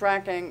other and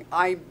tracking,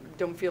 I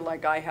don't feel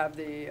like I have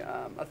the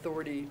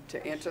authority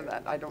to answer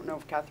that. I don't know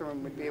if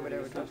Catherine would be able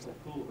to address that.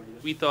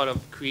 We thought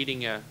of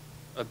creating a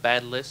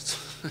bad list,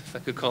 if I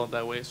could call it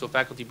that way. So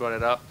faculty brought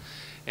it up,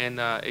 and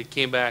it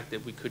came back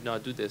that we could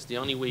not do this. The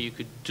only way you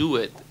could do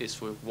it is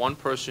for one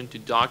person to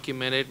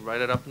document it, write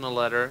it up in a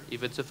letter,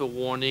 if it's of a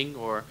warning,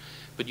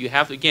 but you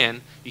have to,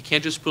 again, you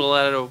can't just put a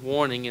letter of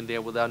warning in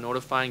there without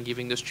notifying,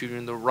 giving the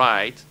student the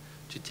right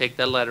to take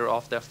that letter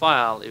off their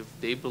file if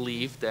they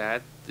believe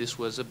that this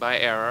was by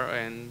error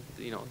and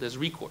there's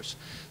recourse.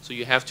 So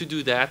you have to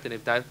do that, and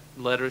if that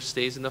letter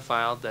stays in the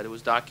file, that it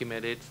was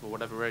documented for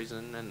whatever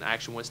reason and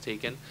action was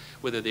taken,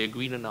 whether they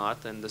agreed or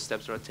not, and the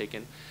steps are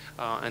taken,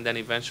 and then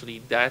eventually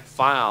that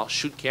file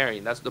should carry.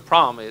 And that's the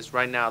problem is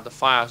right now the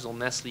files don't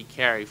necessarily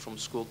carry from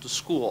school to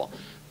school,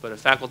 but a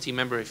faculty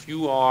member, if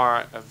you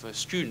are a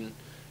student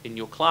in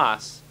your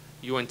class,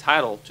 you're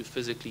entitled to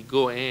physically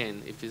go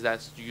in if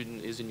that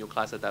student is in your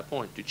class at that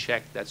point to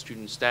check that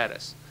student's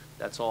status.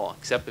 That's all,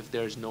 except if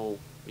there's no,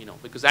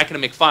 because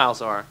academic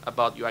files are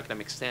about your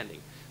academic standing.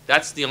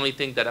 That's the only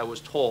thing that I was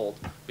told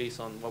based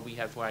on what we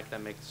have for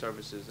academic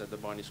services at the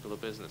Barney School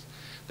of Business.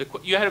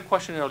 You had a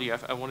question earlier.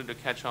 I wanted to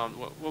catch on.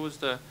 What was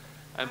the?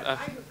 I was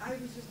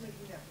just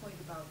making that point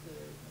about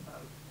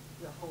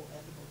the whole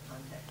ethical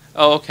context.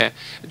 Oh, okay.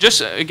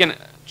 Just again,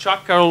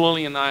 Chuck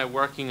Carololi and I are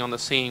working on the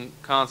same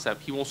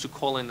concept. He wants to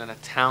call in a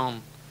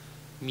town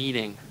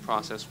meeting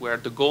process where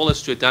the goal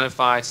is to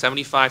identify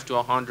 75 to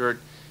 100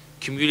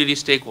 community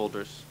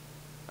stakeholders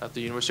at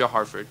the University of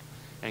Hartford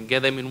and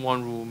get them in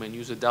one room and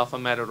use a Delphi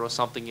method or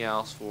something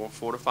else for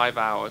 4 to 5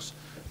 hours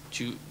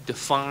to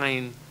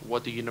define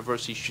what the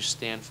university should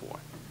stand for.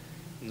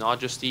 Not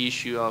just the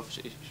issue of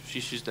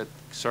issues that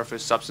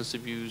surface substance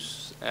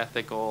abuse,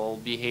 ethical,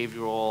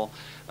 behavioral,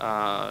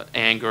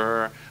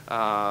 anger,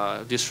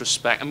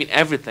 disrespect. I mean,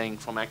 everything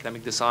from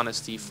academic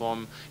dishonesty,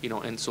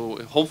 and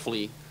so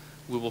hopefully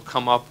we will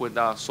come up with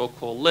a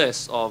so-called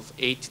list of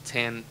 8 to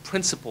 10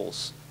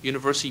 principles,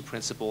 university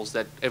principles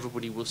that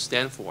everybody will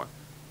stand for.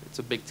 It's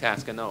a big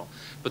task, I know.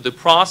 But the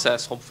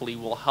process hopefully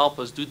will help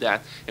us do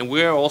that. And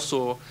we're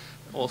also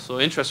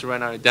interested right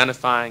now in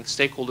identifying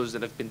stakeholders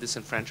that have been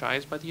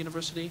disenfranchised by the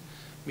university,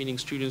 meaning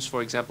students,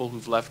 for example,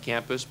 who've left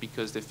campus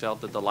because they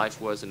felt that the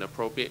life was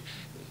inappropriate.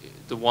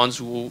 The ones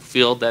who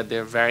feel that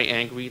they're very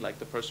angry, like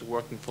the person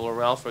working for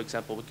L'Oreal, for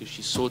example, because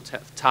she's so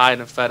tired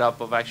and fed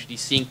up of actually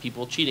seeing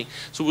people cheating.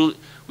 So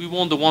we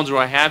want the ones who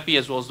are happy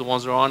as well as the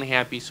ones who are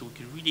unhappy, so we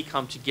can really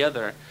come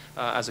together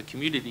as a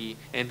community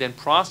and then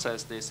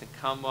process this and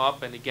come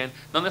up, and again,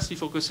 not necessarily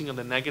focusing on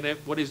the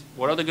negative. What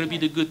are going to be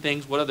the good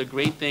things? What are the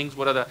great things?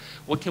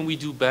 What can we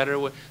do better?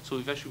 So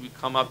eventually we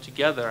come up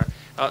together.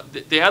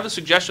 The other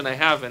suggestion I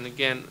have, and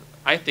again,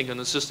 I think in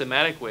a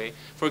systematic way,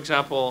 for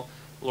example,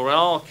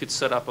 L'Oreal could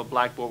set up a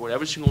Blackboard with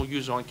every single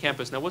user on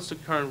campus. Now, what's the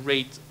current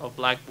rate of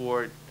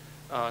Blackboard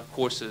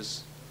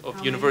courses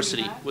of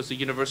university? What's the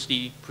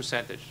university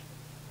percentage?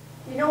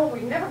 We've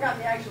never gotten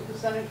the actual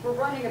percentage. We're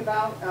running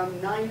about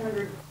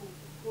 900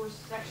 course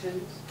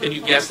sections. Can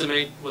you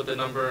guesstimate what the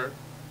number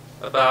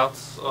about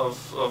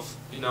of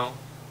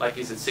like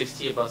is it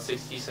 60, about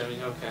 60,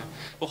 70? Okay.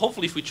 Well,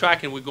 hopefully if we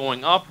track and we're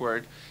going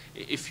upward,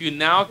 if you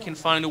now can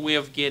find a way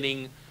of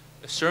getting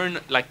a certain,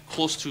 like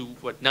close to,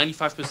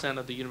 95%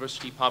 of the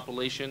university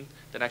population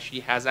that actually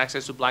has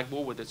access to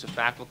Blackboard, whether it's a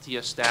faculty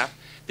or staff,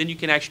 then you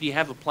can actually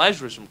have a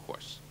plagiarism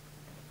course.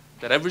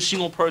 That every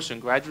single person,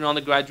 graduate,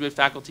 undergraduate,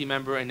 faculty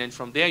member, and then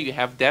from there you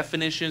have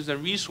definitions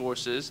and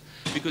resources,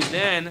 because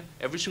then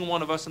every single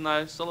one of us in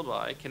our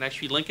syllabi can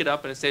actually link it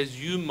up and it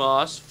says you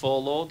must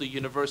follow the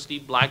university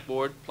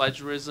Blackboard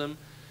plagiarism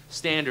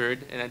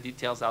standard, and that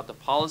details out the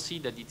policy,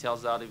 that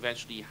details out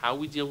eventually how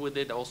we deal with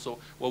it, also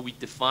what we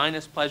define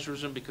as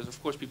plagiarism, because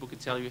of course people could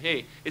tell you,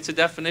 hey, it's a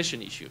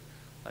definition issue,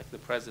 like the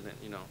president,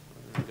 you know,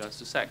 in regards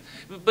to sex.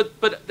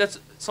 But that's,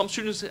 some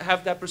students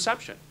have that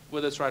perception,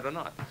 whether it's right or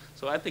not.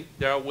 So I think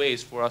there are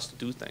ways for us to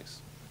do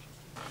things.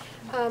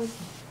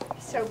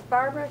 So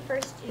Barbara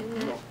first,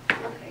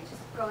 okay,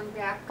 just going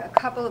back a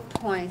couple of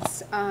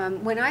points.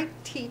 When I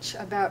teach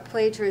about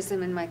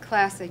plagiarism in my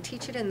class, I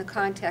teach it in the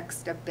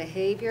context of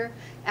behavior,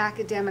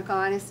 academic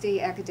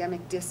honesty,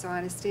 academic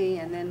dishonesty,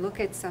 and then look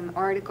at some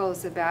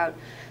articles about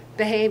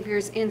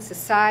behaviors in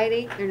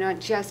society. They're not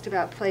just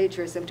about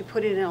plagiarism, to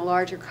put it in a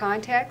larger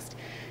context.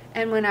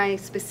 And when I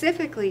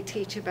specifically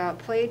teach about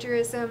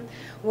plagiarism,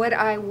 what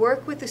I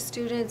work with the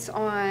students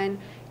on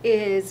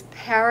is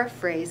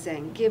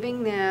paraphrasing,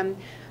 giving them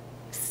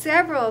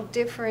several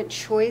different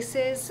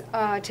choices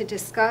to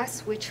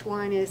discuss which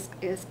one is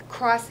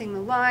crossing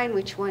the line,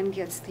 which one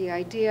gets the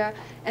idea,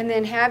 and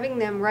then having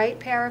them write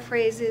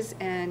paraphrases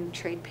and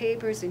trade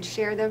papers and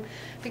share them,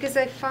 because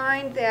I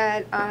find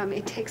that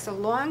it takes a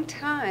long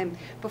time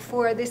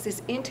before this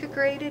is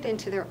integrated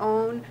into their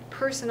own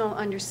personal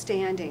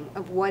understanding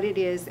of what it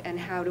is and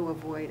how to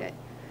avoid it.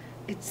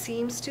 It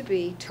seems to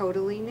be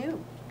totally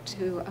new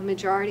to a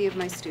majority of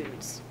my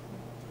students.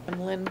 I'm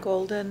Lynn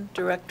Golden,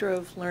 Director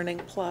of Learning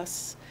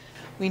Plus.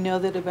 We know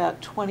that about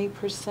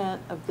 20%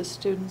 of the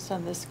students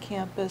on this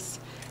campus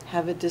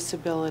have a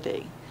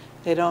disability.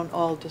 They don't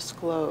all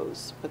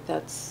disclose, but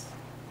that's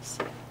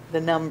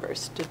the number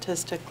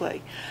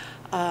statistically.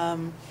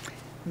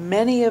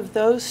 Many of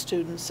those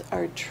students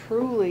are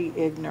truly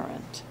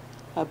ignorant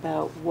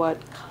about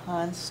what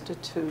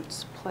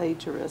constitutes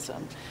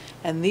plagiarism.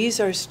 And these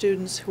are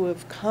students who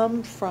have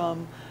come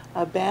from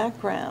a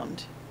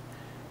background,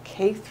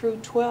 K through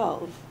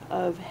 12,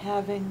 of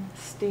having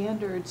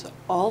standards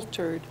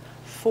altered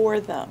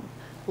for them,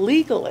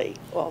 legally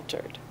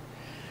altered,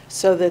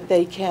 so that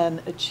they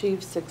can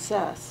achieve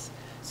success.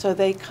 So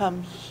they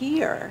come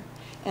here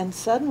and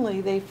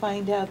suddenly they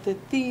find out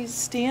that these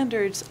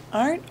standards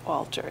aren't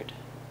altered.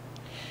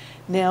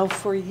 Now,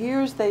 for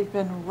years they've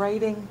been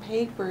writing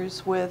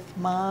papers with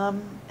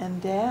mom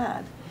and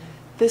dad.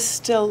 This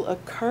still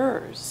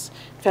occurs.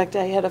 In fact,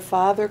 I had a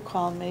father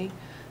call me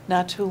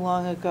not too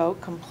long ago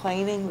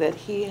complaining that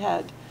he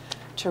had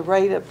to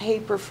write a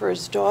paper for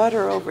his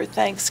daughter over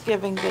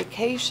Thanksgiving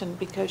vacation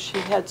because she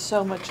had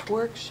so much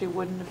work she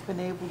wouldn't have been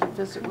able to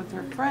visit with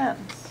her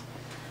friends.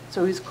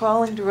 So he's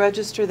calling to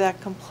register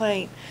that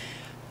complaint.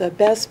 The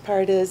best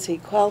part is he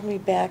called me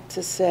back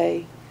to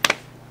say,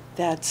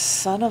 that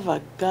son of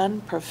a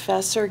gun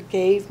professor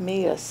gave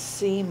me a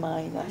C-.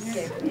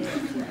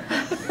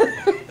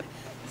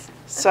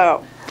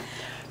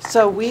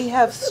 So we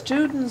have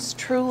students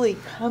truly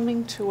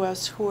coming to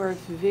us who are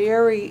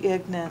very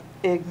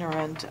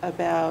ignorant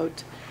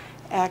about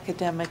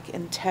academic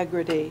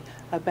integrity,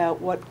 about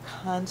what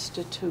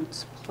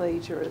constitutes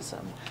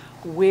plagiarism,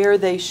 where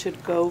they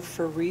should go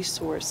for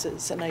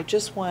resources. And I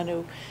just want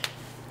to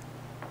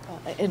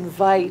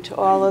invite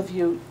all of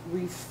you,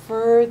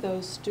 refer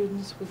those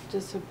students with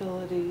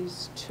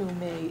disabilities to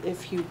me.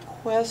 If you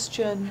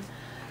question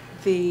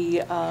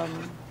the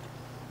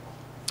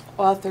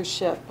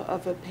authorship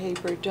of a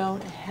paper,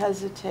 don't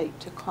hesitate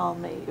to call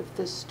me if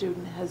this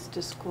student has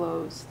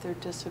disclosed their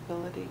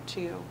disability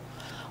to you.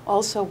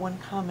 Also, one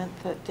comment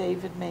that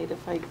David made,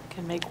 if I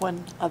can make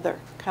one other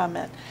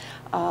comment.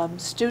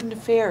 Student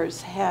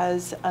Affairs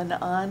has an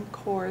online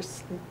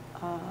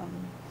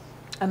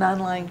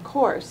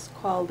course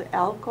called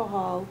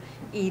Alcohol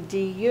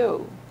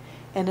EDU.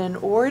 And in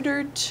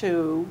order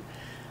to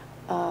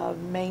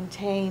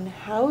maintain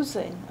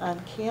housing on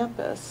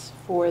campus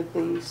for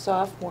the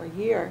sophomore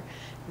year,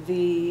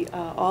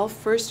 all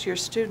first-year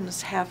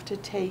students have to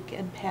take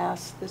and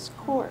pass this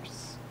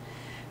course.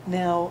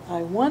 Now,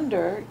 I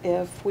wonder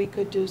if we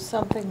could do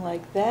something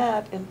like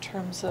that in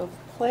terms of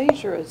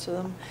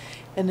plagiarism,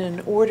 and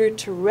in order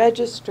to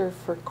register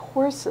for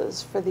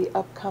courses for the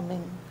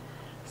upcoming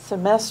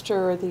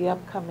semester or the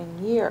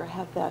upcoming year,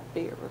 have that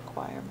be a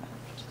requirement.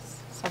 Just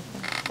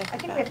something to think about. I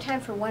think we have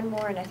time for one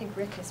more, and I think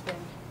Rick has been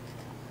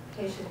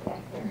patient back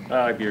there.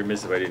 I'd be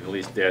remiss if I didn't at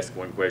least ask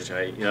one question.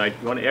 I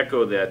want to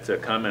echo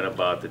that comment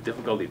about the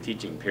difficulty of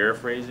teaching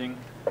paraphrasing.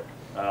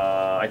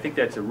 I think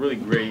that's a really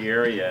gray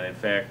area, and in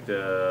fact,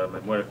 I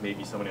wonder if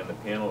maybe somebody on the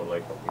panel,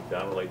 like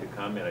Don, would like to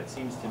comment. It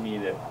seems to me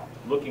that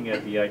looking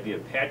at the idea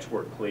of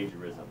patchwork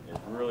plagiarism is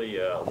really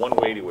one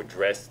way to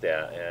address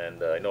that.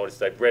 And I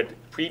noticed, I've read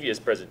previous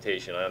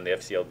presentation on the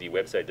FCLD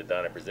website that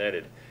Donna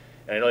presented,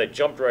 and I know that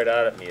jumped right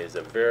out at me as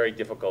a very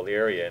difficult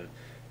area. And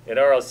at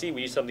RLC,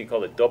 we use something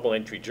called a double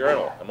entry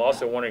journal. I'm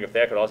also wondering if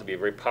that could also be a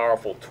very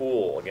powerful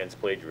tool against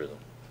plagiarism.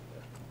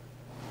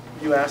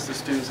 You ask the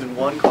students in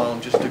one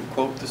column just to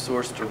quote the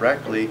source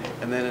directly,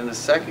 and then in the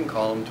second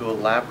column to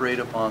elaborate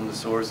upon the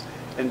source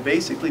and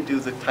basically do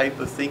the type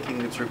of thinking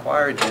that's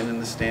required then in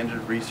the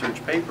standard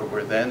research paper,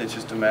 where then it's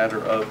just a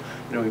matter of,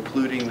 you know,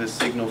 including the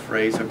signal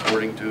phrase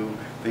according to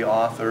the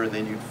author, and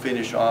then you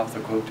finish off the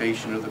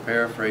quotation or the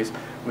paraphrase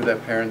with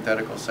that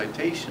parenthetical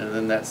citation, and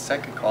then that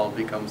second call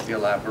becomes the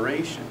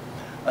elaboration.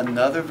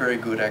 Another very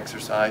good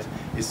exercise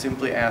is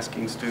simply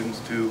asking students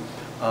to,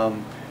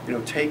 you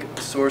know, take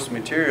source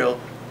material,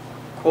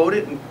 quote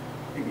it, and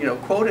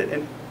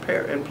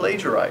and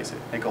plagiarize it.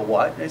 They go,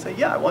 what? And they say,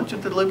 yeah, I want you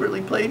to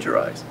deliberately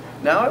plagiarize.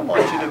 Now I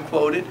want you to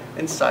quote it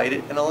and cite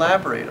it and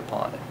elaborate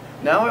upon it.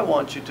 Now I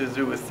want you to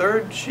do a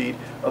third sheet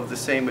of the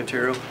same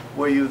material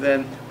where you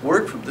then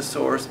work from the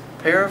source,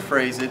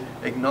 paraphrase it,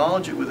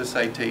 acknowledge it with a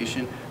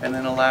citation, and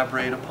then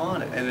elaborate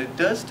upon it. And it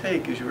does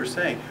take, as you were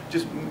saying,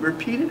 just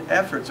repeated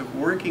efforts of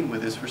working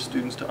with this for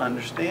students to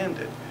understand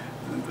it.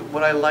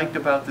 What I liked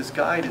about this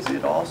guide is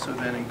it also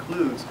then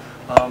includes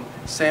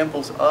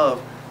samples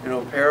of, you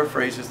know,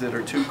 paraphrases that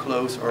are too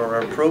close or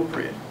are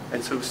appropriate.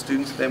 And so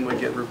students then would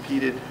get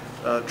repeated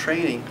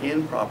training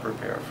in proper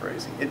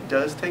paraphrasing. It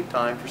does take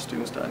time for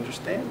students to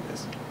understand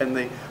this. And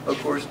they, of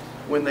course,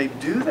 when they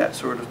do that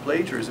sort of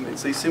plagiarism,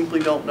 it's they simply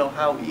don't know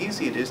how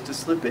easy it is to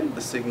slip in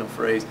the signal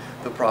phrase,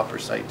 the proper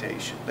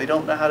citation. They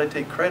don't know how to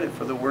take credit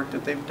for the work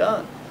that they've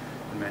done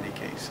in many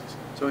cases.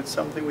 So it's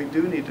something we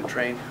do need to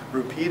train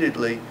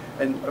repeatedly.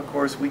 And of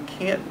course, we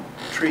can't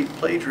treat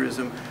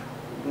plagiarism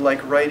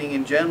like writing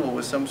in general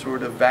with some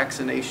sort of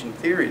vaccination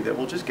theory that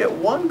we'll just get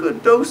one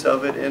good dose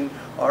of it in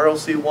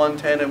RLC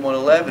 110 and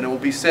 111 and we'll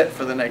be set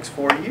for the next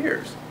 4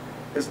 years.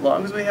 As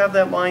long as we have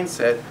that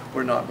mindset,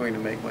 we're not going to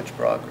make much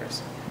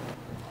progress.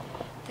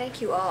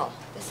 Thank you all.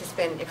 This has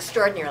been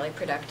extraordinarily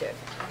productive.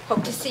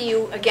 Hope to see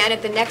you again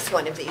at the next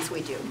one of these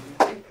we do.